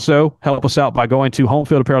 You can also help us out by going to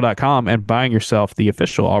homefieldapparel.com and buying yourself the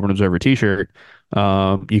official Auburn Observer t-shirt.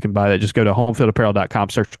 You can buy that. Just go to homefieldapparel.com,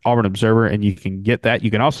 search Auburn Observer, and you can get that.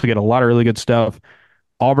 You can also get a lot of really good stuff,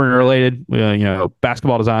 Auburn-related,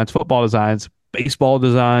 basketball designs, football designs, baseball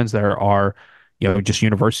designs. There are just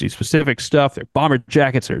university-specific stuff. There are bomber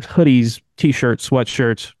jackets, there's hoodies, T-shirts,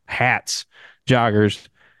 sweatshirts, hats, joggers.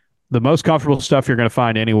 The most comfortable stuff you're going to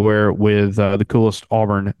find anywhere with the coolest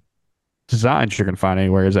Auburn designs you're going to find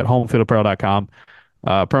anywhere is at homefieldapparel.com.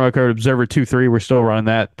 Promo code Observer23. We're still running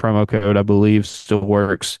that promo code, I believe, still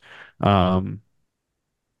works. 15%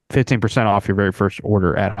 off your very first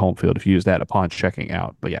order at Homefield if you use that upon checking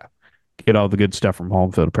out. But yeah, get all the good stuff from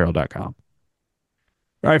homefieldapparel.com.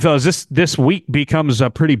 All right, fellas, this week becomes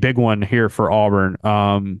a pretty big one here for Auburn.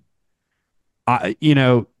 Dan,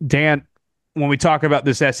 when we talk about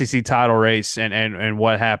this SEC title race and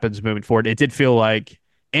what happens moving forward, it did feel like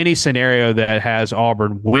any scenario that has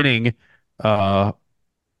Auburn winning a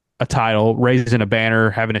title, raising a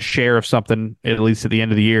banner, having a share of something, at least at the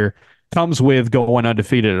end of the year, comes with going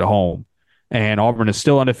undefeated at home. And Auburn is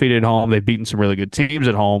still undefeated at home. They've beaten some really good teams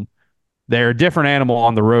at home. They're a different animal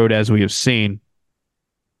on the road, as we have seen.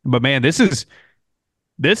 But man, this is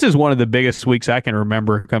one of the biggest weeks I can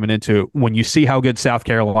remember coming into it, when you see how good South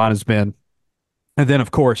Carolina's been. And then, of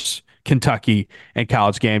course, Kentucky and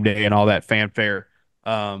College Game Day and all that fanfare.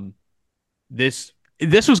 This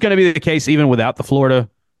was going to be the case even without the Florida.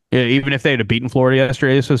 Even if they had beaten Florida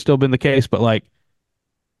yesterday, this would still been the case. But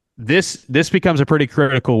this becomes a pretty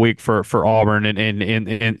critical week for Auburn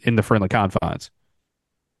in the friendly confines.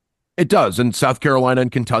 It does, and South Carolina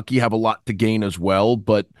and Kentucky have a lot to gain as well,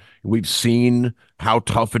 but we've seen how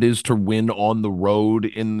tough it is to win on the road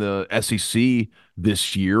in the SEC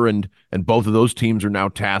this year, and both of those teams are now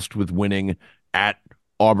tasked with winning at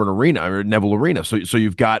Auburn Arena or Neville Arena. So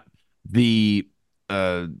you've got the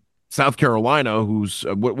South Carolina, who's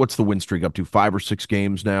what's the win streak up to? 5 or 6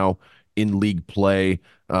 games now in league play,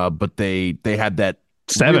 but they had that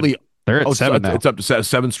 7. Really, they're at 7 now. It's up to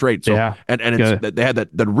 7 straight. So, yeah, and they had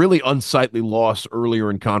that really unsightly loss earlier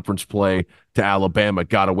in conference play to Alabama,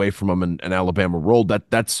 got away from them, and Alabama rolled.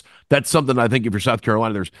 That's something I think if you're South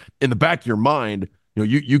Carolina, there's in the back of your mind,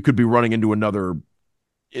 you could be running into another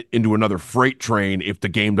freight train if the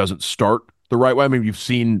game doesn't start the right way. I mean, you've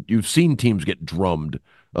seen teams get drummed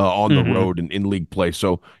on the road in league play.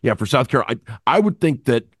 So yeah, for South Carolina, I would think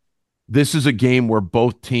that this is a game where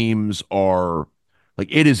both teams are.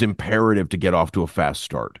 It is imperative to get off to a fast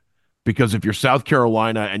start, because if you're South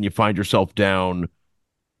Carolina and you find yourself down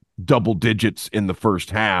double digits in the first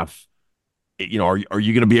half, are you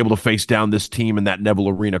going to be able to face down this team in that Neville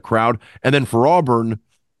Arena crowd? And then for Auburn,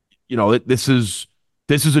 this is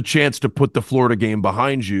a chance to put the Florida game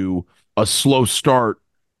behind you. A slow start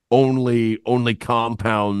only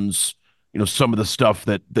compounds some of the stuff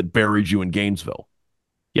that buried you in Gainesville.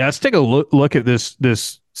 Yeah, let's take a look at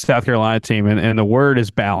this South Carolina team, and the word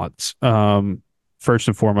is balance. First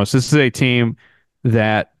and foremost, this is a team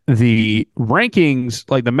that the rankings,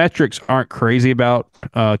 like the metrics, aren't crazy about.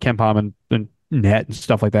 KenPom and net and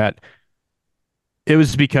stuff like that. It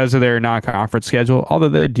was because of their non-conference schedule, although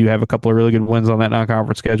they do have a couple of really good wins on that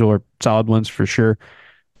non-conference schedule, or solid wins for sure.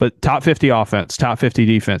 But top 50 offense, top 50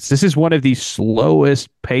 defense. This is one of the slowest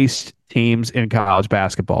paced teams in college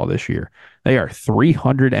basketball this year. They are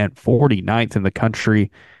 349th in the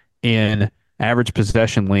country in average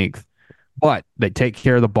possession length, but they take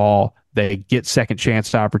care of the ball. They get second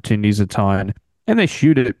chance opportunities a ton, and they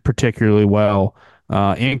shoot it particularly well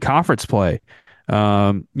in conference play.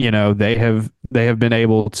 They have been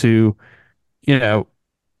able to,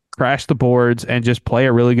 crash the boards and just play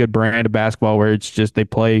a really good brand of basketball where it's just they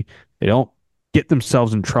don't get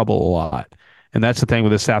themselves in trouble a lot. And that's the thing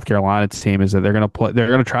with the South Carolina team, is that they're going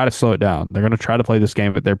to try to slow it down. They're going to try to play this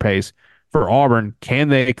game at their pace. For Auburn, can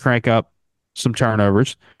they crank up some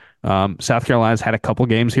turnovers? South Carolina's had a couple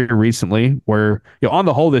games here recently where, on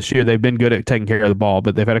the whole this year, they've been good at taking care of the ball,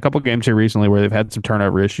 but they've had a couple games here recently where they've had some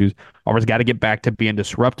turnover issues. Auburn's got to get back to being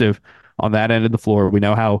disruptive on that end of the floor. We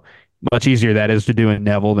know how much easier that is to do in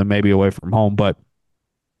Neville than maybe away from home, but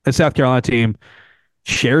the South Carolina team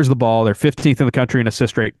shares the ball. They're 15th in the country in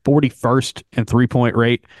assist rate, 41st in three-point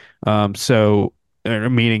rate.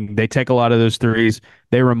 Meaning they take a lot of those threes.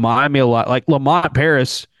 They remind me a lot like Lamont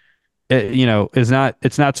Paris. It's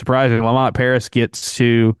not surprising. Lamont Paris gets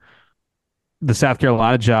to the South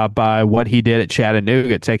Carolina job by what he did at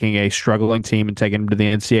Chattanooga, taking a struggling team and taking them to the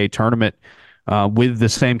NCAA tournament with the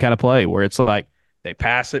same kind of play, where it's like they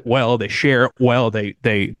pass it well, they share it well, they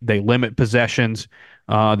limit possessions,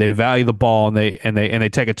 they value the ball, and they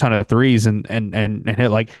take a ton of threes and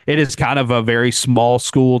hit. Like, it is kind of a very small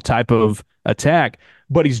school type of attack,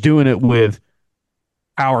 but he's doing it with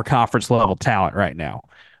our conference level talent right now.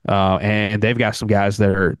 And they've got some guys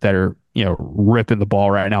that are ripping the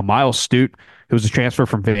ball right now. Miles Stute, who was a transfer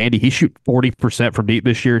from Vandy, he's shooting 40% from deep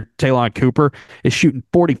this year. Talon Cooper is shooting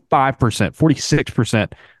 45%,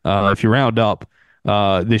 46% if you round up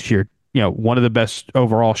this year. One of the best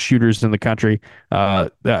overall shooters in the country.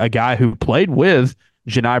 A guy who played with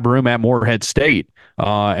Janai Broome at Morehead State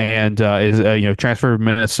and is transferred from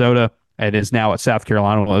Minnesota and is now at South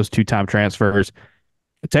Carolina, one of those two-time transfers.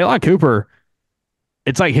 Talon Cooper,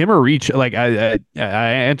 it's like him or Reach. Like I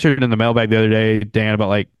answered in the mailbag the other day, Dan, about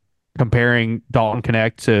like comparing Dalton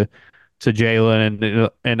Knecht to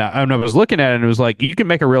Jalen, and I was looking at it, and it was like you can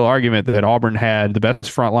make a real argument that Auburn had the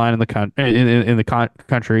best front line in the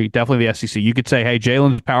country, definitely the SEC. You could say, hey,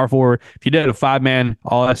 Jalen's power forward. If you did a 5-man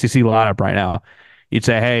all SEC lineup right now, you'd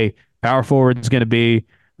say, hey, power forward is going to be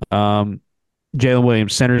Jalen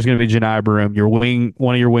Williams, center is going to be Janai Broome,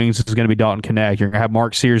 one of your wings is going to be Dalton Knecht. You're going to have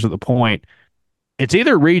Mark Sears at the point. It's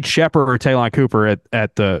either Reed Sheppard or Talon Cooper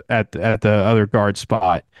at the other guard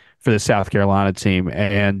spot for the South Carolina team.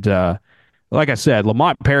 And like I said,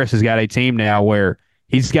 Lamont Paris has got a team now where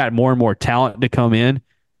he's got more and more talent to come in,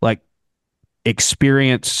 like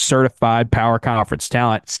experienced, certified power conference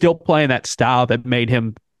talent, still playing that style that made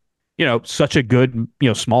him, such a good,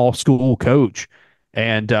 small school coach.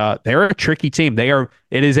 And they're a tricky team. It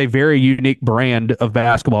is a very unique brand of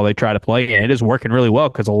basketball they try to play, and it is working really well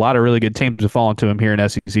because a lot of really good teams have fallen to them here in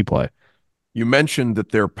SEC play. You mentioned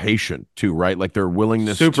that they're patient too, right? Like their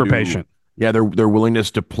willingness super patient. Yeah, their willingness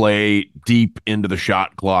to play deep into the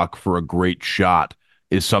shot clock for a great shot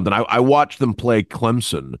is something. I watched them play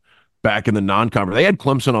Clemson back in the non-conference. They had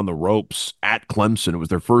Clemson on the ropes at Clemson. It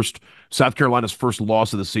was South Carolina's first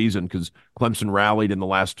loss of the season because Clemson rallied in the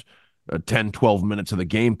last 10, 12 minutes of the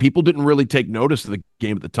game. People didn't really take notice of the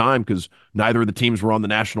game at the time because neither of the teams were on the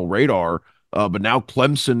national radar. But now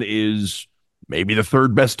Clemson is maybe the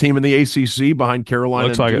third best team in the ACC behind Carolina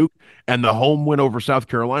and Duke. And the home win over South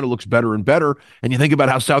Carolina looks better and better. And you think about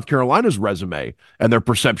how South Carolina's resume and their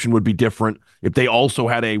perception would be different if they also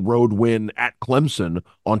had a road win at Clemson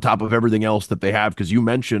on top of everything else that they have. Because you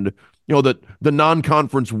mentioned, that the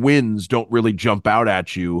non-conference wins don't really jump out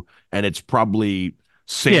at you, and it's probably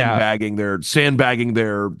sandbagging their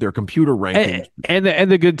computer rankings.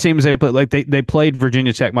 And the good teams they played, like they played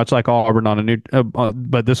Virginia Tech much like Auburn on a new,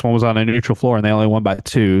 but this one was on a neutral floor and they only won by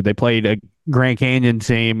 2. They played a Grand Canyon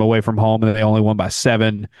team away from home and they only won by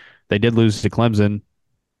 7. They did lose to Clemson.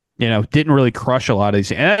 Didn't really crush a lot of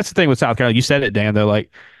these. And that's the thing with South Carolina. You said it, Dan. Though,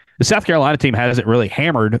 like the South Carolina team hasn't really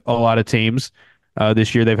hammered a lot of teams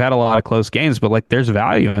this year. They've had a lot of close games, but like there's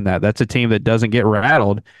value in that. That's a team that doesn't get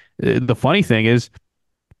rattled. The funny thing is,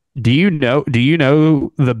 Do you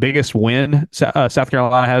know the biggest win South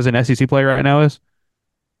Carolina has in SEC play right now is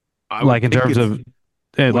I would like in think terms it's of what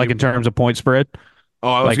do like in you, terms of point spread, oh,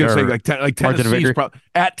 I was like going to say or like margin of Tennessee's victory? probably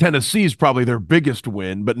at Tennessee's probably their biggest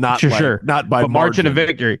win, but not Sure, like sure. not by But margin of margin.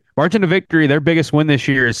 victory, margin of victory, their biggest win this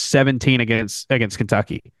year is 17 against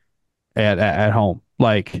Kentucky at home.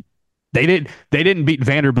 Like they didn't beat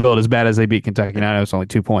Vanderbilt as bad as they beat Kentucky. Now I know it's only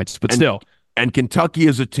 2 points, but And still. and Kentucky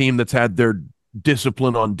is a team that's had their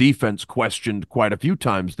discipline on defense questioned quite a few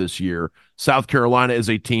times this year. South Carolina is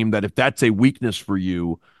a team that if that's a weakness for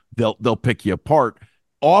you, they'll pick you apart.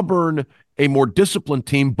 Auburn, a more disciplined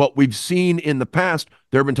team, but we've seen in the past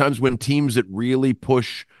there have been times when teams that really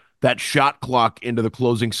push that shot clock into the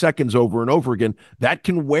closing seconds over and over again, that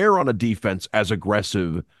can wear on a defense as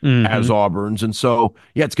aggressive as Hmm. Auburn's. And so,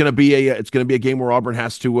 yeah, it's going to be a game where Auburn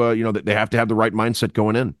has to they have to have the right mindset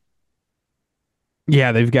going in.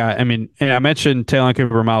 Yeah, they've got. I mean, and I mentioned Taylor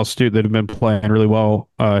Cooper, Miles Stute that have been playing really well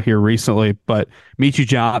here recently, but Michi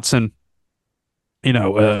Johnson,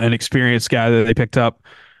 an experienced guy that they picked up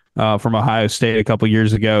from Ohio State a couple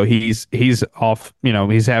years ago. He's off.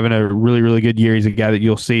 He's having a really really good year. He's a guy that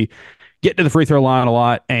you'll see get to the free throw line a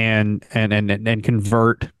lot and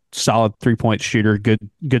convert. Solid 3-point shooter.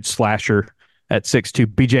 Good slasher at 6'2".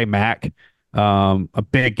 BJ Mack, a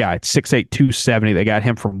big guy, 6'8", 270. They got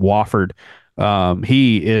him from Wofford.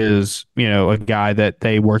 He is a guy that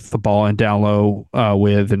they work the ball in down low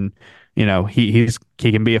with, and he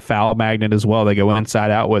can be a foul magnet as well. They go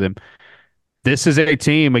inside out with him. This is a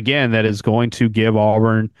team again that is going to give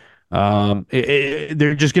Auburn.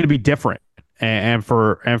 They're just going to be different. And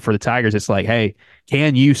for the Tigers, it's like, hey,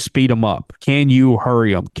 can you speed them up? Can you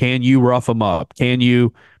hurry them? Can you rough them up? Can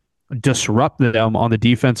you disrupt them on the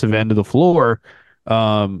defensive end of the floor,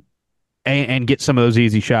 and get some of those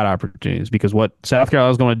easy shot opportunities? Because what South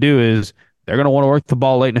Carolina is going to do is they're going to want to work the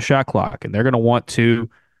ball late in the shot clock, and they're going to want to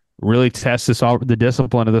really test the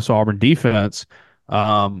discipline of this Auburn defense.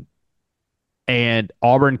 Um, and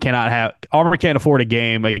Auburn can't afford a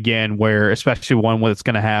game again where, especially one where it's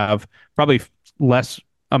going to have probably less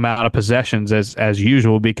amount of possessions as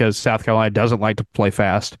usual, because South Carolina doesn't like to play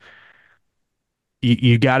fast.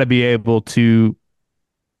 You got to be able to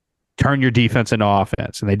turn your defense into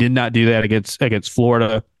offense, and they did not do that against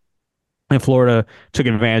Florida. And Florida took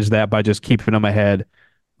advantage of that by just keeping them ahead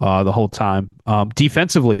the whole time.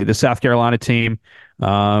 Defensively, the South Carolina team,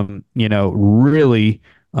 really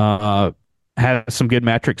has some good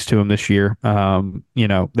metrics to them this year.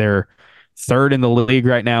 They're third in the league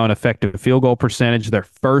right now in effective field goal percentage. They're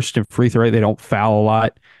first in free throw rate. They don't foul a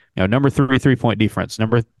lot. Number 3, 3-point defense.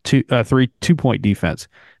 Number 2, 2-point defense.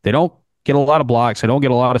 They don't get a lot of blocks. They don't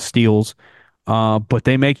get a lot of steals. But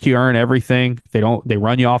they make you earn everything. They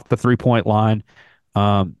run you off the 3-point line.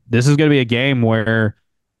 This is going to be a game where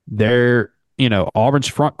Auburn's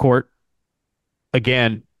front court,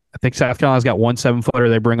 again, I think South Carolina's got one 7-footer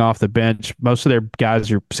they bring off the bench. Most of their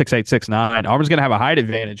guys are 6'8", 6'9". Auburn's going to have a height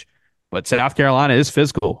advantage, but South Carolina is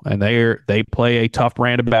physical, and they play a tough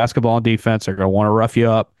brand of basketball on defense. They're going to want to rough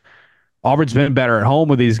you up. Auburn's been better at home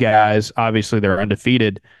with these guys. Obviously, they're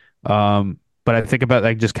undefeated. But I think about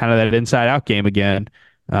like just kind of that inside out game again.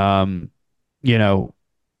 Um, you know,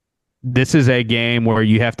 this is a game where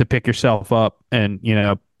you have to pick yourself up and,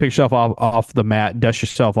 pick yourself off the mat, dust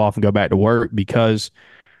yourself off and go back to work, because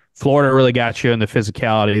Florida really got you in the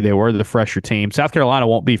physicality. They were the fresher team. South Carolina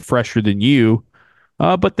won't be fresher than you,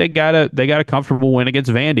 but they got a comfortable win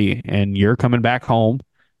against Vandy, and you're coming back home.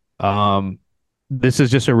 Um, this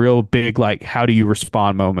is just a real big, like, how do you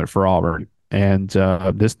respond moment for Auburn. And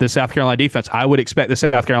this South Carolina defense, I would expect the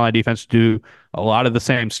South Carolina defense to do a lot of the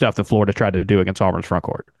same stuff that Florida tried to do against Auburn's front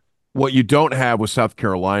court. What you don't have with South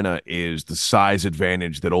Carolina is the size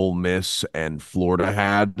advantage that Ole Miss and Florida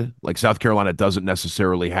had. Like South Carolina doesn't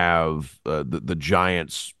necessarily have the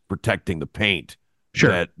Giants protecting the paint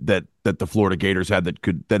Sure. that the Florida Gators had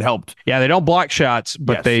that helped. Yeah, they don't block shots,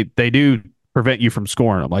 but Yes. they do prevent you from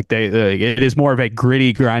scoring them. Like it is more of a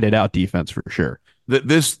gritty, grinded out defense for sure.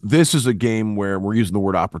 This is a game where we're using the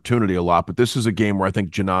word opportunity a lot, but this is a game where I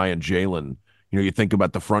think Janai and Jalen, you think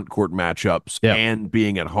about the front court matchups Yeah. and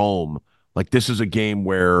being at home. Like this is a game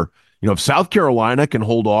where, if South Carolina can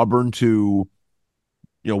hold Auburn to,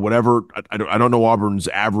 whatever, I don't know Auburn's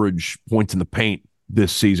average points in the paint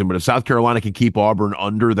this season, but if South Carolina can keep Auburn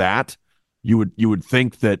under that, you would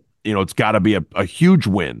think that, it's got to be a huge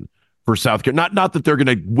win for South Carolina. Not that they're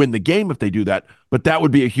going to win the game if they do that, but that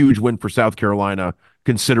would be a huge win for South Carolina,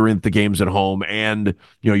 considering that the game's at home. And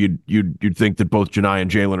you'd think that both Janai and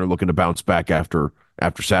Jalen are looking to bounce back after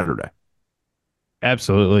Saturday.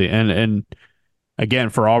 Absolutely. And again,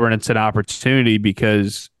 for Auburn, it's an opportunity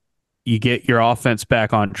because you get your offense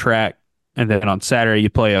back on track, and then on Saturday you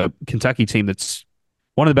play a Kentucky team that's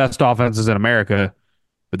one of the best offenses in America,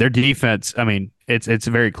 but their defense, I mean, it's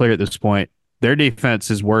very clear at this point. Their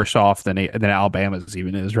defense is worse off than Alabama's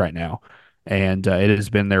even is right now, and it has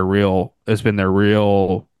been their real. It's been their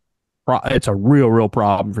real. It's a real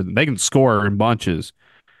problem for them. They can score in bunches,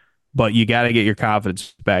 but you got to get your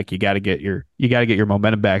confidence back. You got to get your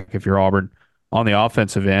momentum back if you're Auburn on the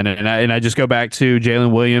offensive end. And I just go back to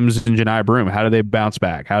Jalen Williams and Janai Broome. How do they bounce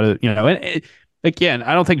back? How do you know? Again,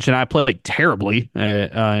 I don't think Janai played terribly,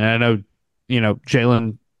 and I know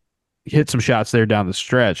Jalen hit some shots there down the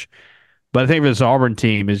stretch, but I think for this Auburn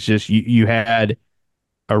team is just you had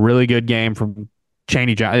a really good game from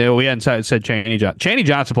Chaney Johnson. We hadn't said Chaney Johnson. Chaney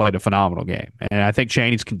Johnson played a phenomenal game, and I think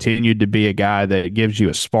Chaney's continued to be a guy that gives you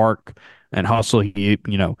a spark and hustle. He,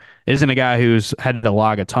 isn't a guy who's had to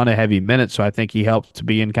log a ton of heavy minutes, so I think he helps to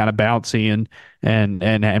be in kind of bouncy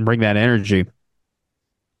and bring that energy.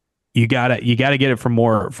 You gotta get it from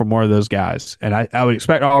more of those guys, and I would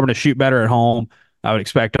expect Auburn to shoot better at home. I would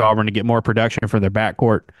expect Auburn to get more production from their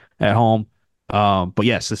backcourt at home. But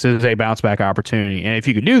yes, this is a bounce back opportunity, and if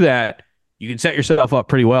you can do that, you can set yourself up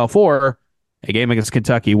pretty well for a game against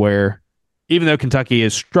Kentucky, where even though Kentucky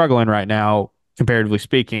is struggling right now, comparatively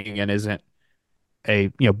speaking, and isn't a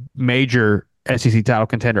major SEC title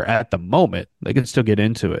contender at the moment, they can still get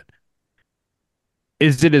into it.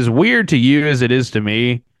 Is it as weird to you as it is to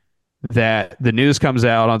me that the news comes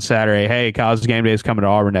out on Saturday, hey, College Game Day is coming to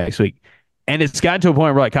Auburn next week, and it's gotten to a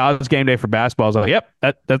point where like College Game Day for basketball is like, yep,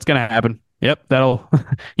 that's going to happen. Yep, that'll,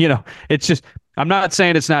 it's just, I'm not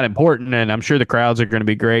saying it's not important, and I'm sure the crowds are going to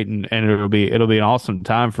be great, and it'll be an awesome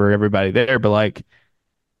time for everybody there. But like,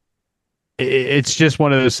 it's just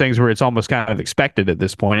one of those things where it's almost kind of expected at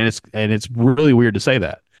this point, and it's really weird to say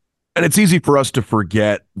that. And it's easy for us to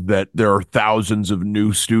forget that there are thousands of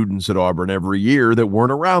new students at Auburn every year that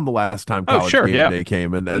weren't around the last time College Game Day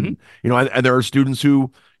came, and and there are students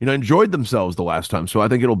who enjoyed themselves the last time. So I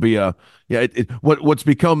think it'll be what's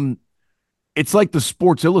become. It's like the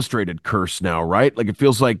Sports Illustrated curse now, right? Like it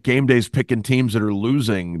feels like game day's picking teams that are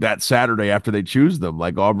losing that Saturday after they choose them.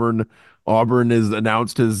 Like Auburn is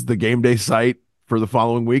announced as the game day site for the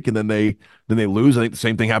following week, and then they lose. I think the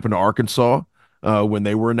same thing happened to Arkansas when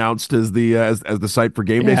they were announced as the site for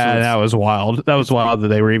game day. Yeah, that was wild. That was wild that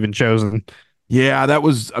they were even chosen. Yeah, that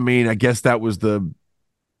was. I mean, I guess that was the.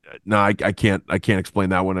 No, I can't explain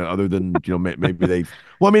that one other than maybe they.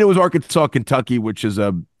 Well, I mean, it was Arkansas, Kentucky, which is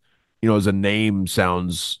a. As a name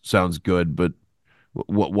sounds good, but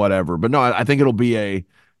whatever. But no, I think it'll be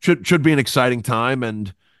should be an exciting time.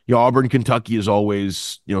 And Auburn, Kentucky is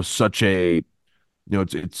always such a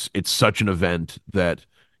it's such an event that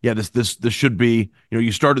this should be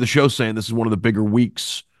you started the show saying this is one of the bigger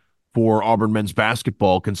weeks for Auburn men's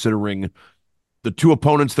basketball, considering the two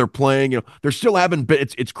opponents they're playing. There still haven't been.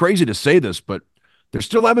 It's crazy to say this, but there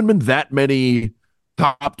still haven't been that many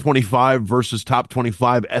top 25 versus top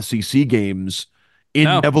 25 SEC games in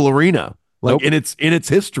Neville Arena, in its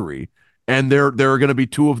history, and there are going to be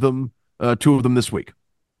two of them this week.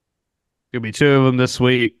 There'll be two of them this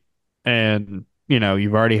week, and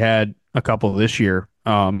you've already had a couple this year.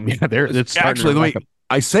 It's actually.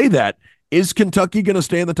 I say that, is Kentucky going to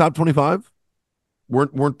stay in the top 25?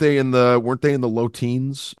 Weren't they in the low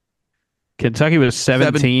teens? Kentucky was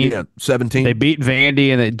 17. 17. They beat Vandy,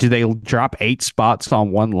 and did they drop 8 spots on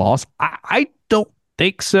one loss? I don't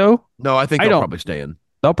think so. No, I think they'll probably stay in.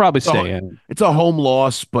 They'll probably stay in. It's a home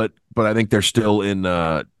loss, but I think they're still in.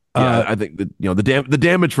 I think that the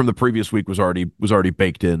damage from the previous week was already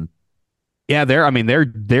baked in. Yeah,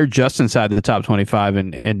 they're just inside the top 25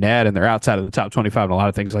 in net, and they're outside of the top 25 in a lot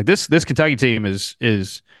of things. Like this Kentucky team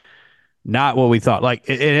is not what we thought. Like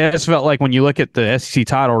it has felt like when you look at the SEC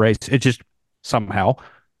title race, it just somehow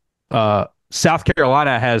South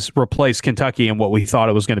Carolina has replaced Kentucky in what we thought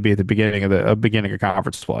it was going to be at the beginning of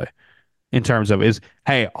conference play. In terms of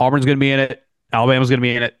hey, Auburn's going to be in it, Alabama's going to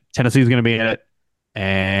be in it, Tennessee's going to be in it,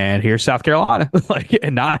 and here's South Carolina.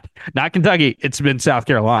 And not Kentucky. It's been South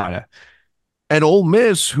Carolina. And Ole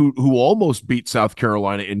Miss, who almost beat South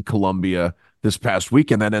Carolina in Columbia this past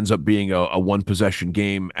weekend, that ends up being a one possession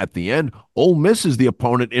game at the end. Ole Miss is the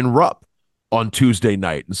opponent in Rupp on Tuesday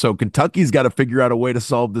night. And so Kentucky's got to figure out a way to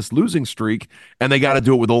solve this losing streak, and they got to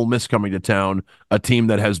do it with Ole Miss coming to town, a team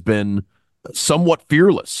that has been somewhat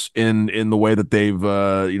fearless in the way that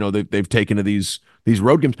they've taken to these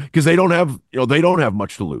road games, because they don't have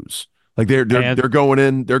much to lose. Like they're going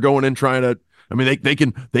in trying to. I mean,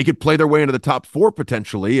 they could play their way into the top 4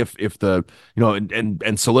 potentially if the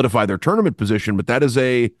and solidify their tournament position. But that's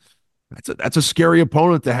a scary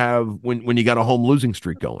opponent to have when you got a home losing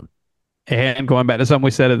streak going. And going back to something we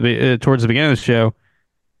said towards the beginning of the show,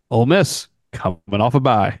 Ole Miss coming off a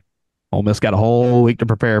bye. Ole Miss got a whole week to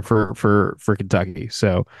prepare for Kentucky,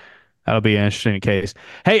 so that'll be an interesting case.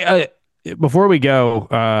 Hey, before we go,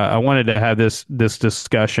 I wanted to have this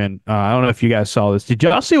discussion. I don't know if you guys saw this. Did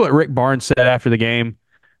y'all see what Rick Barnes said after the game?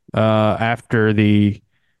 After the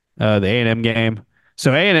A&M game.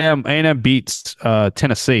 So A&M beats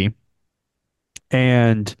Tennessee,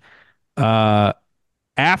 and uh,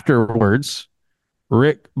 afterwards,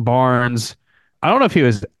 Rick Barnes. I don't know if he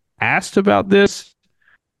was asked about this.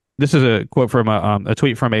 This is a quote from a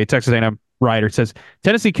tweet from a Texas A&M writer. It says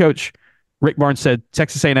Tennessee coach Rick Barnes said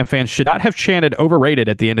Texas A&M fans should not have chanted overrated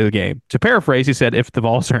at the end of the game. To paraphrase, he said, if the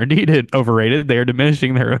Vols are indeed overrated, they are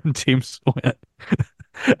diminishing their own team's win.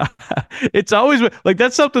 It's always like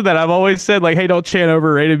that's something that I've always said, like, hey, don't chant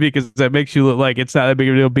overrated because that makes you look like it's not that big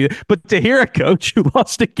of a deal. But to hear a coach who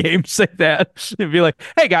lost a game say that and be like,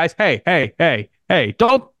 hey guys, hey,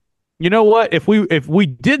 don't, you know what? If we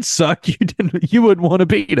did suck, you wouldn't want to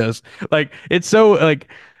beat us. Like it's so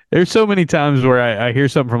like there's so many times where I hear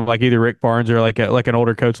something from like either Rick Barnes or like an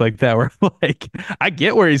older coach like that where like I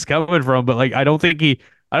get where he's coming from, but like I don't think he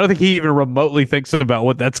even remotely thinks about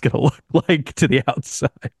what that's going to look like to the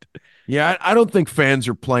outside. Yeah, I don't think fans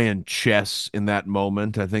are playing chess in that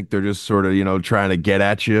moment. I think they're just sort of, trying to get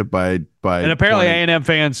at you by And apparently pointing. A&M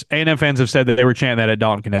fans have said that they were chanting that at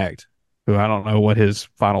Dalton Connect, who I don't know what his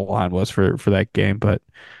final line was for that game, but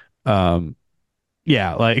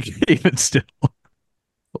yeah, like even still,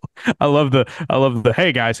 I love the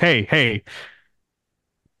hey guys, hey.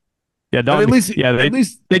 Yeah, I mean, Dalton, yeah, at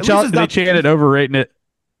least it's they not. chanted overrating it.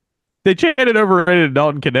 They chanted overrated at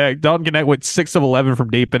Dalton Connect. Dalton Connect went 6 of 11 from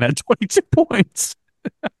deep and had 22 points.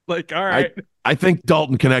 Like, all I right. I think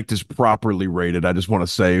Dalton Connect is properly rated. I just want to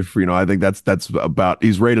say, I think that's about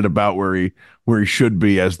he's rated about where he should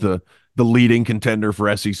be as the leading contender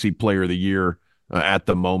for SEC Player of the Year at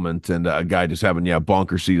the moment, and a guy just having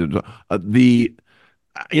bonker season.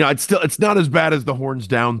 It's not as bad as the horns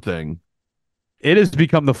down thing. It has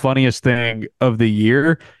become the funniest thing of the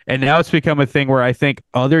year. And now it's become a thing where I think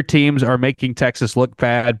other teams are making Texas look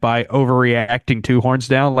bad by overreacting to horns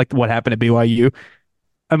down, like what happened at BYU.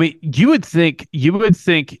 I mean, you would think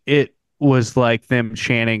it was like them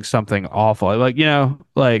chanting something awful. Like,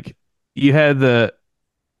 like you had the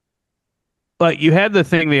you had the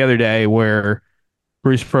thing the other day where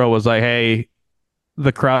Bruce Pearl was like, "Hey,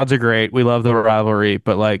 the crowds are great. We love the rivalry,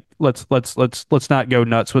 but like let's not go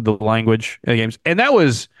nuts with the language in the games." And that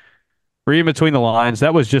was reading between the lines.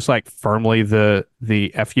 That was just like firmly the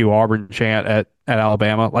 "FU Auburn" chant at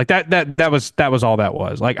Alabama. Like that was all that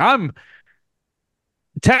was. Like I'm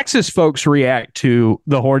Texas folks react to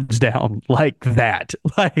the horns down like that.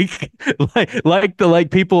 Like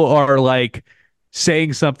people are like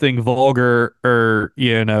saying something vulgar or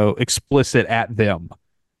explicit at them,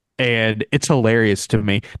 and it's hilarious to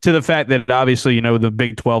me, to the fact that obviously the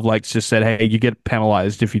Big 12 likes just said, hey, you get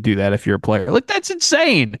penalized if you do that if you're a player. Like that's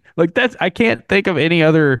insane. Like that's I can't think of any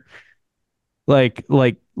other like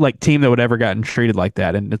team that would ever gotten treated like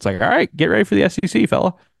that. And it's like, all right, get ready for the SEC,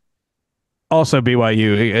 fella. Also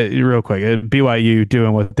BYU, real quick, BYU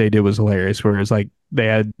doing what they did was hilarious, where it's like they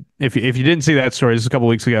had, if you didn't see that story, this is a couple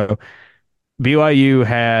weeks ago, BYU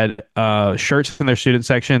had shirts in their student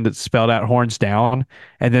section that spelled out horns down,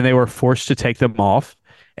 and then they were forced to take them off.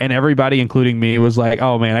 And everybody, including me, was like,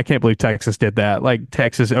 oh man, I can't believe Texas did that. Like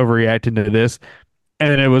Texas overreacted to this.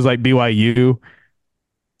 And then it was like BYU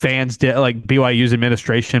fans did, like BYU's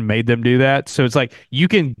administration made them do that. So it's like you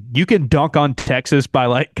can dunk on Texas by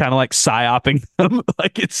like kind of like psyoping them.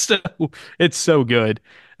 Like it's so good.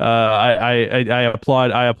 I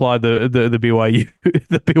applaud the BYU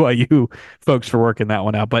the BYU folks for working that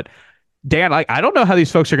one out. But Dan, like I don't know how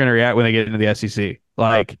these folks are going to react when they get into the SEC.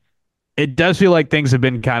 Like it does feel like things have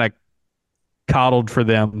been kind of coddled for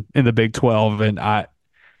them in the Big 12, and how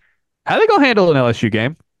they gonna handle an LSU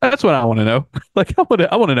game? That's what I want to know. Like I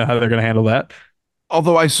want to know how they're gonna handle that.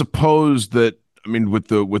 Although I suppose that, I mean, with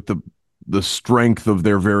the strength of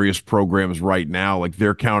their various programs right now, like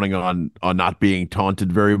they're counting on not being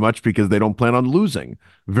taunted very much because they don't plan on losing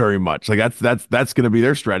very much. Like that's going to be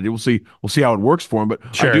their strategy. We'll see how it works for them. But I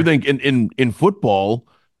do Sure. think in football,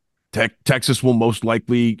 Texas will most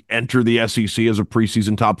likely enter the SEC as a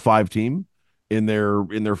preseason top 5 team in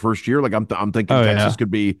their first year. Like I'm thinking Oh Texas yeah.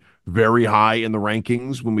 could be very high in the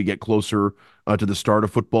rankings when we get closer to the start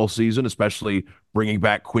of football season, especially bringing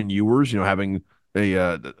back Quinn Ewers. Having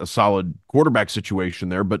a solid quarterback situation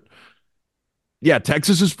there. But yeah,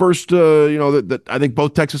 Texas is first. That I think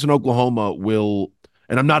both Texas and Oklahoma will.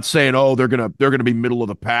 And I'm not saying, oh, they're gonna be middle of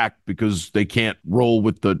the pack because they can't roll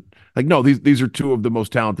with the like. No, these are two of the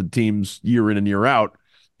most talented teams year in and year out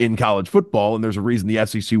in college football, and there's a reason the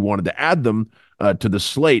SEC wanted to add them to the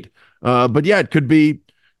slate. But yeah, it could be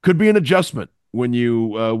an adjustment when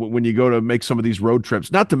you go to make some of these road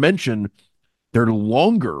trips. Not to mention they're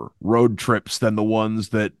longer road trips than the ones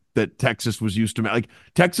that Texas was used to. Like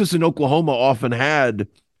Texas and Oklahoma often had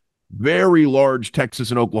very large Texas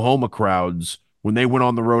and Oklahoma crowds when they went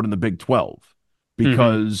on the road in the Big 12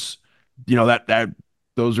 because that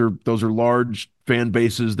those are large fan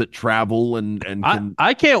bases that travel and can.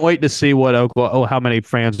 I can't wait to see what how many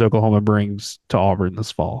fans Oklahoma brings to Auburn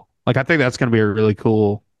this fall. Like I think that's going to be a really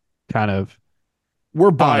cool kind of. We're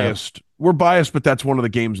biased. We're biased, but that's one of the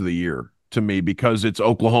games of the year to me because it's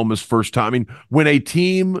Oklahoma's first time. I mean, when a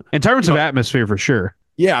team in terms of atmosphere, for sure.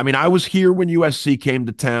 Yeah, I mean, I was here when USC came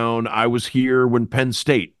to town. I was here when Penn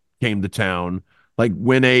State came to town. Like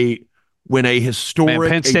when a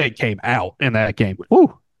historic Penn State came out in that game.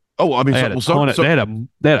 Woo. Oh, I mean, they had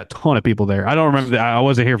a ton of people there. I don't remember that. I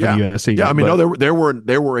wasn't here for the USC. Yeah, I mean, no, there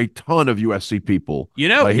were a ton of USC people. You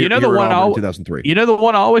know the one in 2003. You know the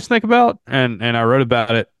one I always think about, and I wrote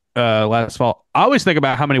about it last fall. I always think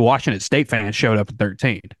about how many Washington State fans showed up in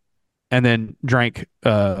 13, and then drank.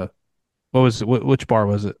 Which bar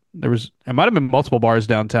was it? It might have been multiple bars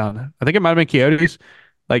downtown. I think it might have been Coyotes.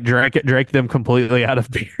 Like drank them completely out of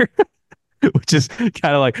beer. Which is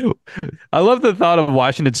kind of like, I love the thought of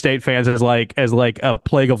Washington State fans as like a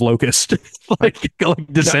plague of locusts, like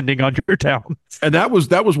descending on your town. And that was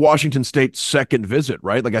Washington State's second visit,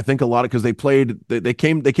 right? Like I think a lot of because they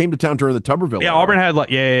came to town during the Tuberville. Yeah, era. Auburn had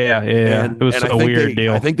and it was a weird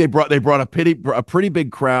deal. I think they brought a pretty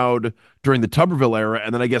big crowd during the Tuberville era,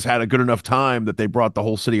 and then I guess had a good enough time that they brought the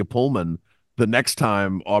whole city of Pullman the next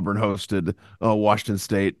time Auburn hosted Washington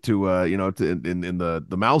State to in the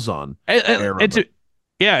Malzahn era.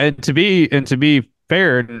 And to be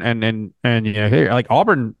fair and like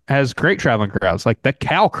Auburn has great traveling crowds. Like the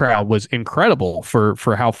Cal crowd was incredible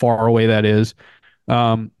for how far away that is.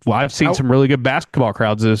 I've seen some really good basketball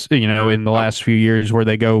crowds in the last few years where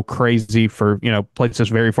they go crazy for places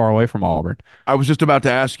very far away from Auburn. I was just about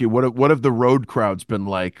to ask you what have the road crowds been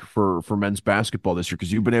like for men's basketball this year,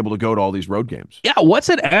 because you've been able to go to all these road games. Yeah, what's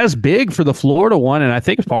it as big for the Florida one? And I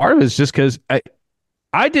think part of it is just because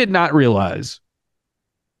I did not realize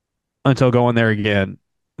until going there again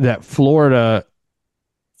that Florida's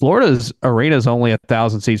arena is only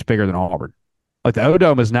 1,000 seats bigger than Auburn. Like the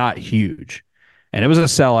O-Dome is not huge. And it was a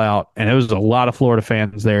sellout, and it was a lot of Florida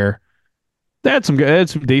fans there. They had some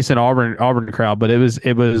decent Auburn crowd, but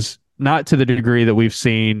it was not to the degree that we've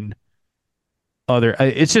seen other.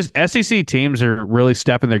 It's just SEC teams are really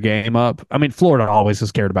stepping their game up. I mean, Florida always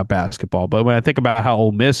has cared about basketball, but when I think about how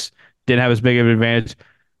Ole Miss didn't have as big of an advantage,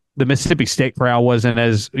 the Mississippi State crowd wasn't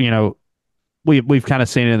as we've kind of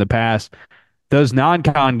seen it in the past. Those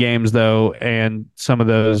non-con games though, and some of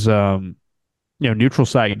those neutral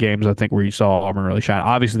site games, I think, where you saw Auburn really shine.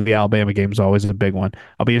 Obviously, the Alabama game is always a big one.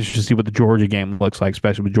 I'll be interested to see what the Georgia game looks like,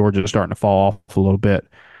 especially with Georgia starting to fall off a little bit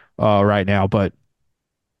right now. But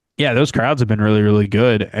yeah, those crowds have been really, really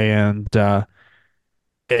good, and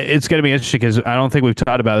it's going to be interesting because I don't think we've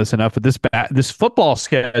talked about this enough. But this football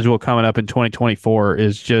schedule coming up in 2024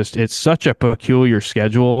 it's such a peculiar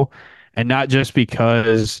schedule, and not just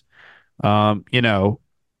because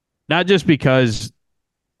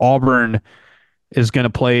Auburn is going to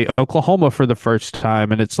play Oklahoma for the first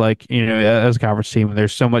time, and it's like as a conference team,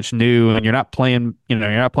 there's so much new, and you're not playing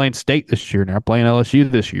State this year, and you're not playing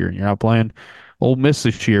LSU this year, and you're not playing Ole Miss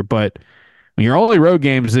this year. But your only road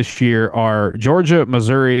games this year are Georgia,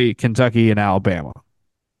 Missouri, Kentucky, and Alabama.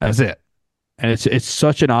 That's it, and it's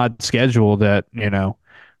such an odd schedule that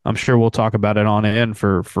I'm sure we'll talk about it on end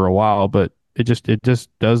for a while, but it just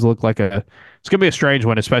does look like it's gonna be a strange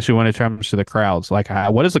one, especially when it comes to the crowds. Like,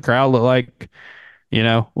 what does the crowd look like?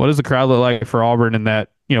 What does the crowd look like for Auburn in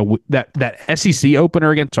that, that SEC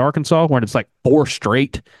opener against Arkansas when it's like 4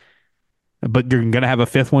 straight, but you're going to have a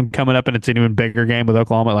 5th one coming up and it's an even bigger game with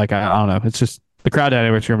Oklahoma. Like, I don't know. It's just the crowd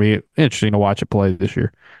dynamics are going to be interesting to watch it play this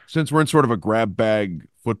year. Since we're in sort of a grab bag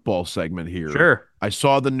football segment here. Sure. I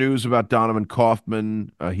saw the news about Donovan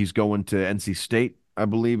Kaufman. He's going to NC State, I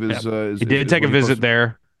believe he did take a visit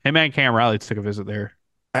there. Him and Cam Riley took a visit there.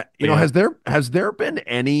 Has there been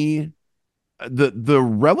any the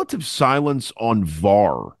relative silence on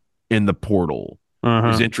VAR in the portal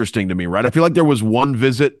is interesting to me, right? I feel like there was one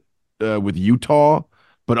visit with Utah,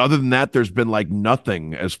 but other than that, there's been like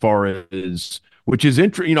nothing as far as, which is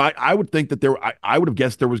interesting. I would think that I would have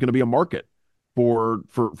guessed there was going to be a market for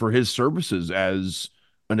his services as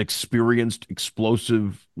an experienced,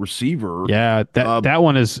 explosive receiver. Yeah, Uh, that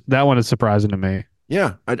one is surprising to me.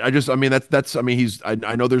 yeah, I mean, that's, I mean,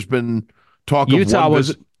 I know there's been talk of Utah one was,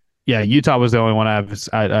 visit, yeah, Utah was the only one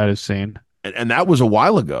I'd have seen. and that was a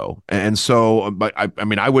while ago. And so, but I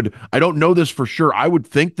mean, I don't know this for sure. I would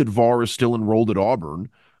think that VAR is still enrolled at Auburn.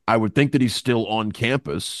 I would think that he's still on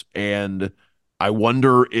campus, and I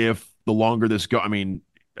wonder if the longer this go, I mean,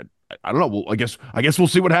 I don't know. Well, I guess we'll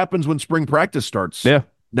see what happens when spring practice starts Yeah,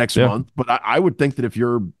 next yeah, month. But I would think that if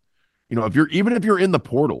you're, if you're even if you're in the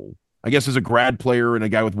portal, I guess as a grad player and a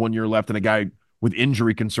guy with 1 year left and a guy with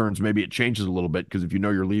injury concerns, maybe it changes a little bit because if you know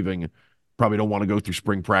you're leaving, probably don't want to go through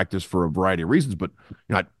spring practice for a variety of reasons. But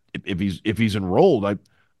if he's enrolled,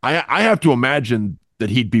 I have to imagine that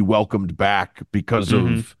he'd be welcomed back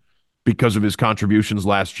hmm because of his contributions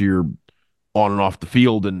last year on and off the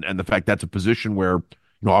field, and the fact that's a position where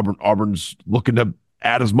Auburn's looking to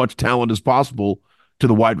add as much talent as possible to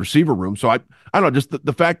the wide receiver room. So I don't know, just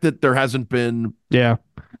the fact that there hasn't been yeah.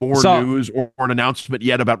 more So news or an announcement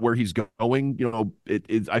yet about where he's going,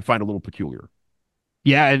 I find a little peculiar.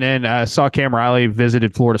 yeah, and then saw Cam Riley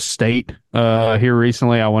visited Florida State here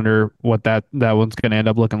recently. I wonder what that one's going to end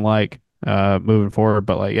up looking like moving forward.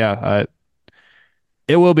 But like, yeah,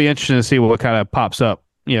 it will be interesting to see what kind of pops up,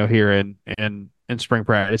 here in spring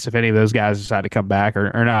practice if any of those guys decide to come back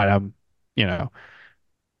or not. You know,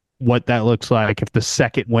 what that looks like if the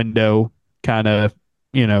second window kind of,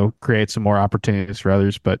 creates some more opportunities for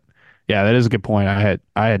others. But yeah, that is a good point. I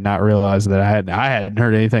had not realized that I hadn't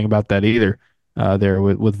heard anything about that either there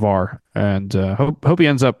with VAR, and hope he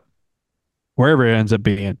ends up wherever it ends up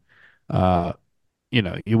being. Uh,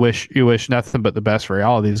 you wish nothing but the best for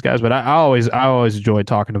all of these guys. But I always enjoy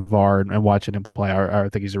talking to VAR and watching him play. I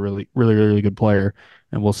think he's a really, really, really good player,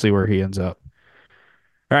 and we'll see where he ends up.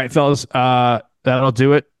 All right, fellas, that'll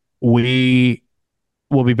do it. We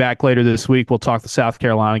will be back later this week. We'll talk the South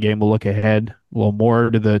Carolina game. We'll look ahead a little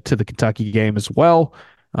more to the Kentucky game as well,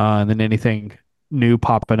 and then anything new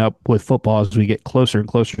popping up with football as we get closer and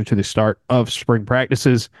closer to the start of spring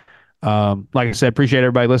practices. Like I said, appreciate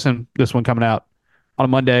everybody listening. This one coming out on a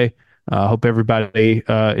Monday. Hope everybody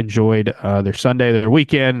enjoyed their Sunday, their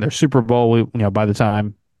weekend, their Super Bowl. By the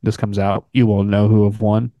time this comes out, you will know who have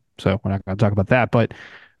won. So we're not going to talk about that. But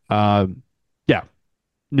yeah,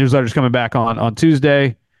 newsletter's coming back on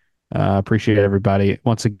Tuesday. Appreciate everybody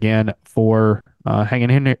once again for hanging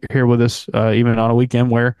in here with us, even on a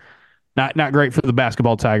weekend where not great for the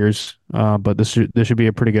basketball Tigers, but this should be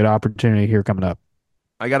a pretty good opportunity here coming up.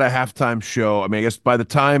 I got a halftime show. I mean, I guess by the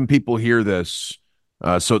time people hear this,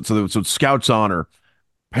 so Scout's Honor,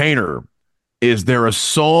 Painter, is there a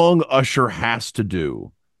song Usher has to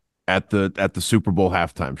do at the Super Bowl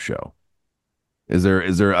halftime show? Is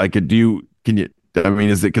there like a do you can you I mean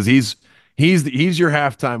is it because he's your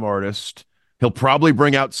halftime artist. He'll probably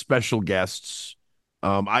bring out special guests.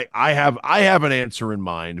 I have an answer in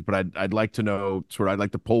mind, but I'd like to know I'd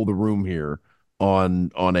like to poll the room here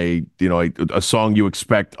on a song you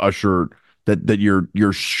expect Usher that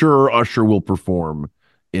you're sure Usher will perform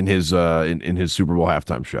in his in his Super Bowl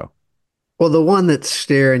halftime show. Well, the one that's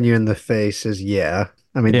staring you in the face is yeah.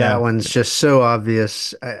 I mean, that Yeah, one's just so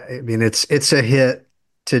obvious. I mean, it's a hit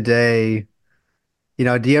today.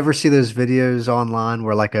 Do you ever see those videos online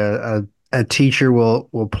where like a teacher will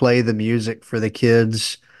play the music for the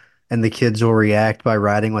kids and the kids will react by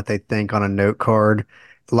writing what they think on a note card?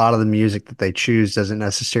 A lot of the music that they choose doesn't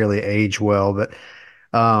necessarily age well, but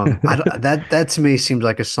that to me seems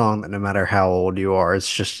like a song that no matter how old you are,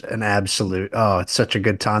 it's just an absolute, oh, it's such a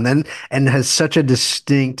good time. And has such a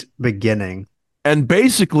distinct beginning. And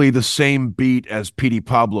basically the same beat as Petey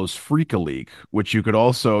Pablo's Freak a Leak, which you could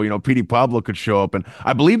also, Petey Pablo could show up. And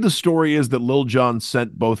I believe the story is that Lil Jon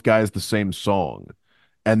sent both guys the same song.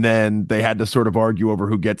 And then they had to sort of argue over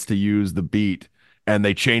who gets to use the beat. And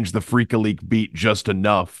they changed the Freak a Leak beat just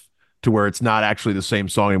enough to where it's not actually the same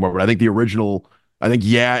song anymore. But I think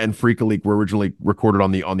Yeah and Freak a Leak were originally recorded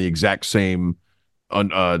on the exact same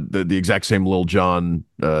the exact same Lil Jon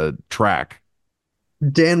track.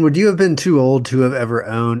 Dan, would you have been too old to have ever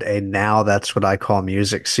owned a Now That's What I Call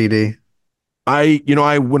Music CD?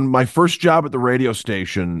 When my first job at the radio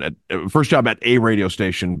station, first job at a radio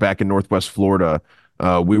station back in Northwest Florida,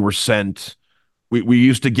 we were sent, we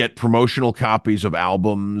used to get promotional copies of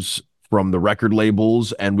albums from the record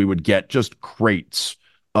labels, and we would get just crates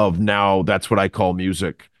of Now That's What I Call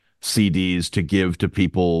Music CDs to give to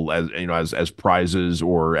people as prizes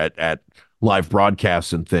or at live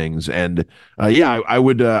broadcasts and things. And yeah, I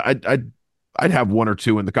would I'd have one or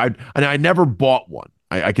two in the car. And I never bought one.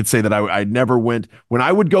 I could say that I never went when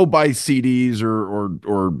I would go buy CDs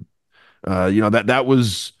or That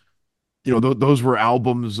was those were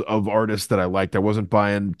albums of artists that I liked. I wasn't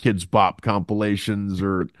buying Kids Bop compilations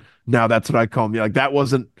or now that's what I call them. Like that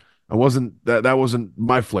wasn't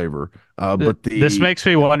my flavor. But This the makes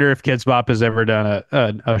me wonder if Kids Bop has ever done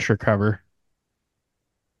an Usher cover.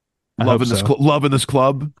 I hope so. Love in this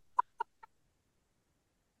club.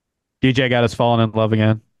 DJ got us falling in love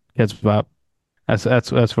again. Kids Bop.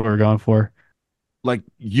 That's what we're going for. Like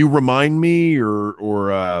you remind me or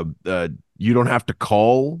you don't have to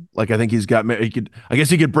call. Like I think I guess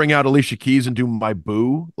he could bring out Alicia Keys and do My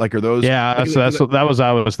Boo. Like are those Yeah, like, that was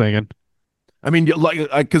I was thinking. I mean, like,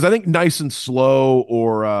 because I think Nice and Slow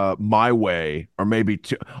or My Way are maybe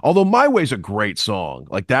two. Although My Way's a great song.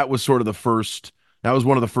 Like that was sort of the first. That was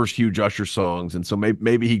one of the first huge Usher songs, and so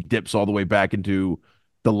maybe he dips all the way back into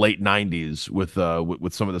the late '90s with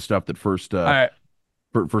some of the stuff that first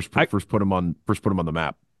put him on the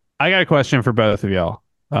map. I got a question for both of y'all,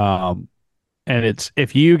 and it's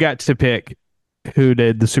if you got to pick who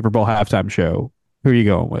did the Super Bowl halftime show, who are you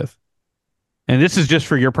going with? And this is just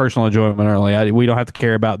for your personal enjoyment only. We don't have to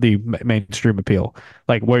care about the mainstream appeal.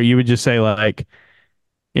 Like where you would just say like,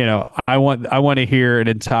 I want to hear an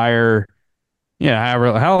entire,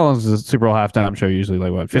 how long is the Super Bowl halftime show usually?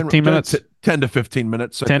 Like what, 15 minutes? 10 to 15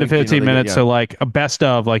 minutes. 10 to 15 minutes. So like a best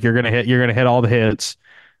of, like you're gonna hit all the hits.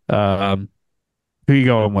 Who are you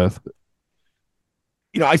going with?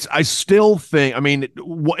 I still think, I mean,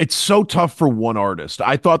 it's so tough for one artist.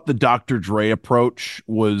 I thought the Dr. Dre approach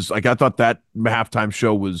was like, I thought that halftime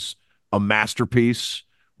show was a masterpiece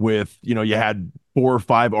with, you had 4 or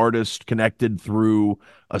 5 artists connected through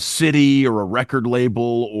a city or a record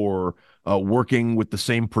label or working with the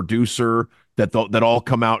same producer that all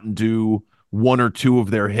come out and do 1 or 2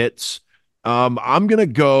 of their hits. I'm going to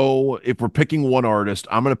go, if we're picking one artist,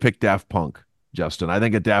 I'm going to pick Daft Punk, Justin. I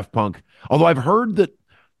think a Daft Punk, although I've heard that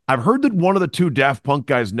one of the 2 Daft Punk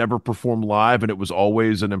guys never performed live and it was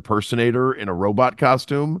always an impersonator in a robot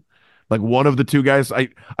costume. Like one of the 2 guys,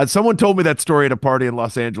 someone told me that story at a party in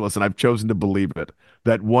Los Angeles and I've chosen to believe it,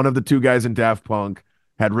 that one of the 2 guys in Daft Punk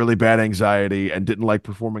had really bad anxiety and didn't like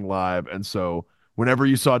performing live. And so whenever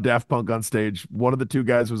you saw Daft Punk on stage, one of the 2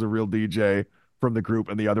 guys was a real DJ from the group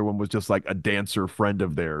and the other one was just like a dancer friend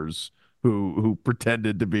of theirs who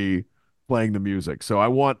pretended to be playing the music. So I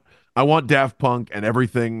want Daft Punk and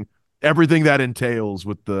everything that entails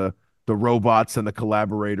with the robots and the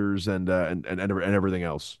collaborators and everything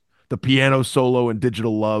else. The piano solo and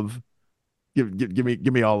Digital Love. Give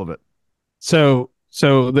me all of it. So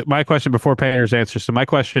my question before Painter's answer. So my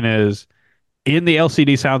question is, in the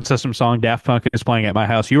LCD Sound System song Daft Punk is playing at my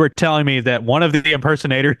house, you were telling me that one of the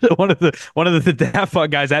impersonators, one of the Daft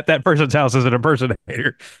Punk guys at that person's house is an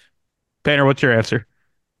impersonator. Painter, what's your answer?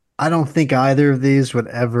 I don't think either of these would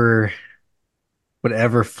ever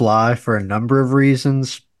fly for a number of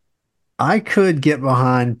reasons. I could get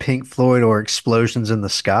behind Pink Floyd or Explosions in the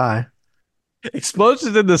Sky.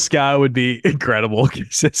 Explosions in the Sky would be incredible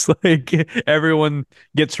because it's like everyone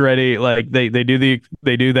gets ready, like they do the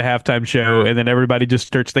halftime show, and then everybody just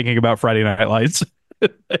starts thinking about Friday Night Lights.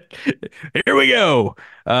 Here we go.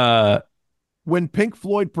 When Pink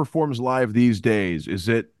Floyd performs live these days, is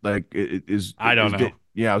it like I don't know.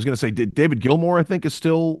 I was gonna say David Gilmour, I think, is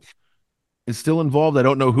still involved. I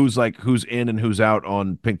don't know who's in and who's out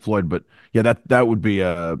on Pink Floyd, but yeah, that would be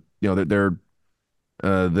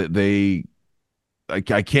they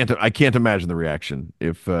I can't imagine the reaction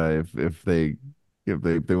if they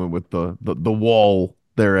went with the wall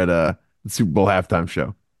there at the Super Bowl halftime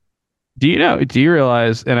show. Do you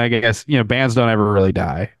realize, and I guess, bands don't ever really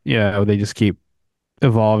die. They just keep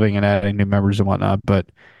evolving and adding new members and whatnot. But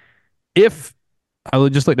if I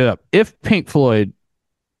just looked it up, if Pink Floyd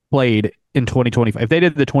played in 2025, if they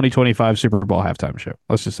did the 2025 Super Bowl halftime show,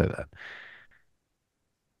 let's just say that,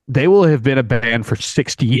 they will have been a band for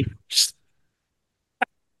 60 years.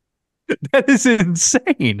 That is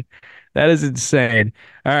insane. That is insane.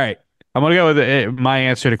 All right. I'm going to go with my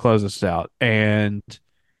answer to close this out. And,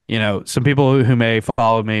 some people who may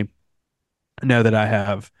follow me know that I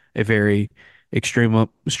have a very extreme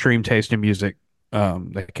taste in music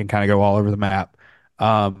that can kind of go all over the map.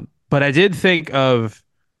 But I did think of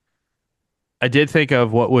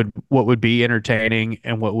what would be entertaining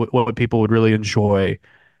and what people would really enjoy,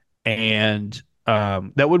 and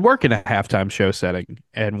that would work in a halftime show setting,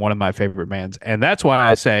 and one of my favorite bands. And that's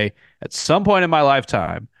why I say at some point in my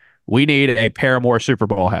lifetime, we need a Paramore Super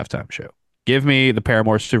Bowl halftime show. Give me the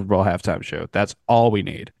Paramore Super Bowl halftime show. That's all we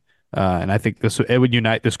need. And I think it would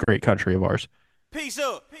unite this great country of ours. Peace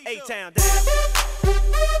up, A-Town down.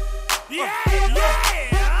 Yeah, yeah.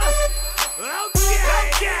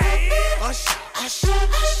 Okay. Let's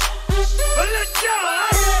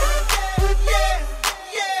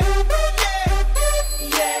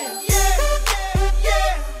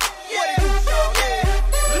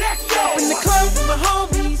go. In the club with my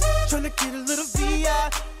homies, tryna get a little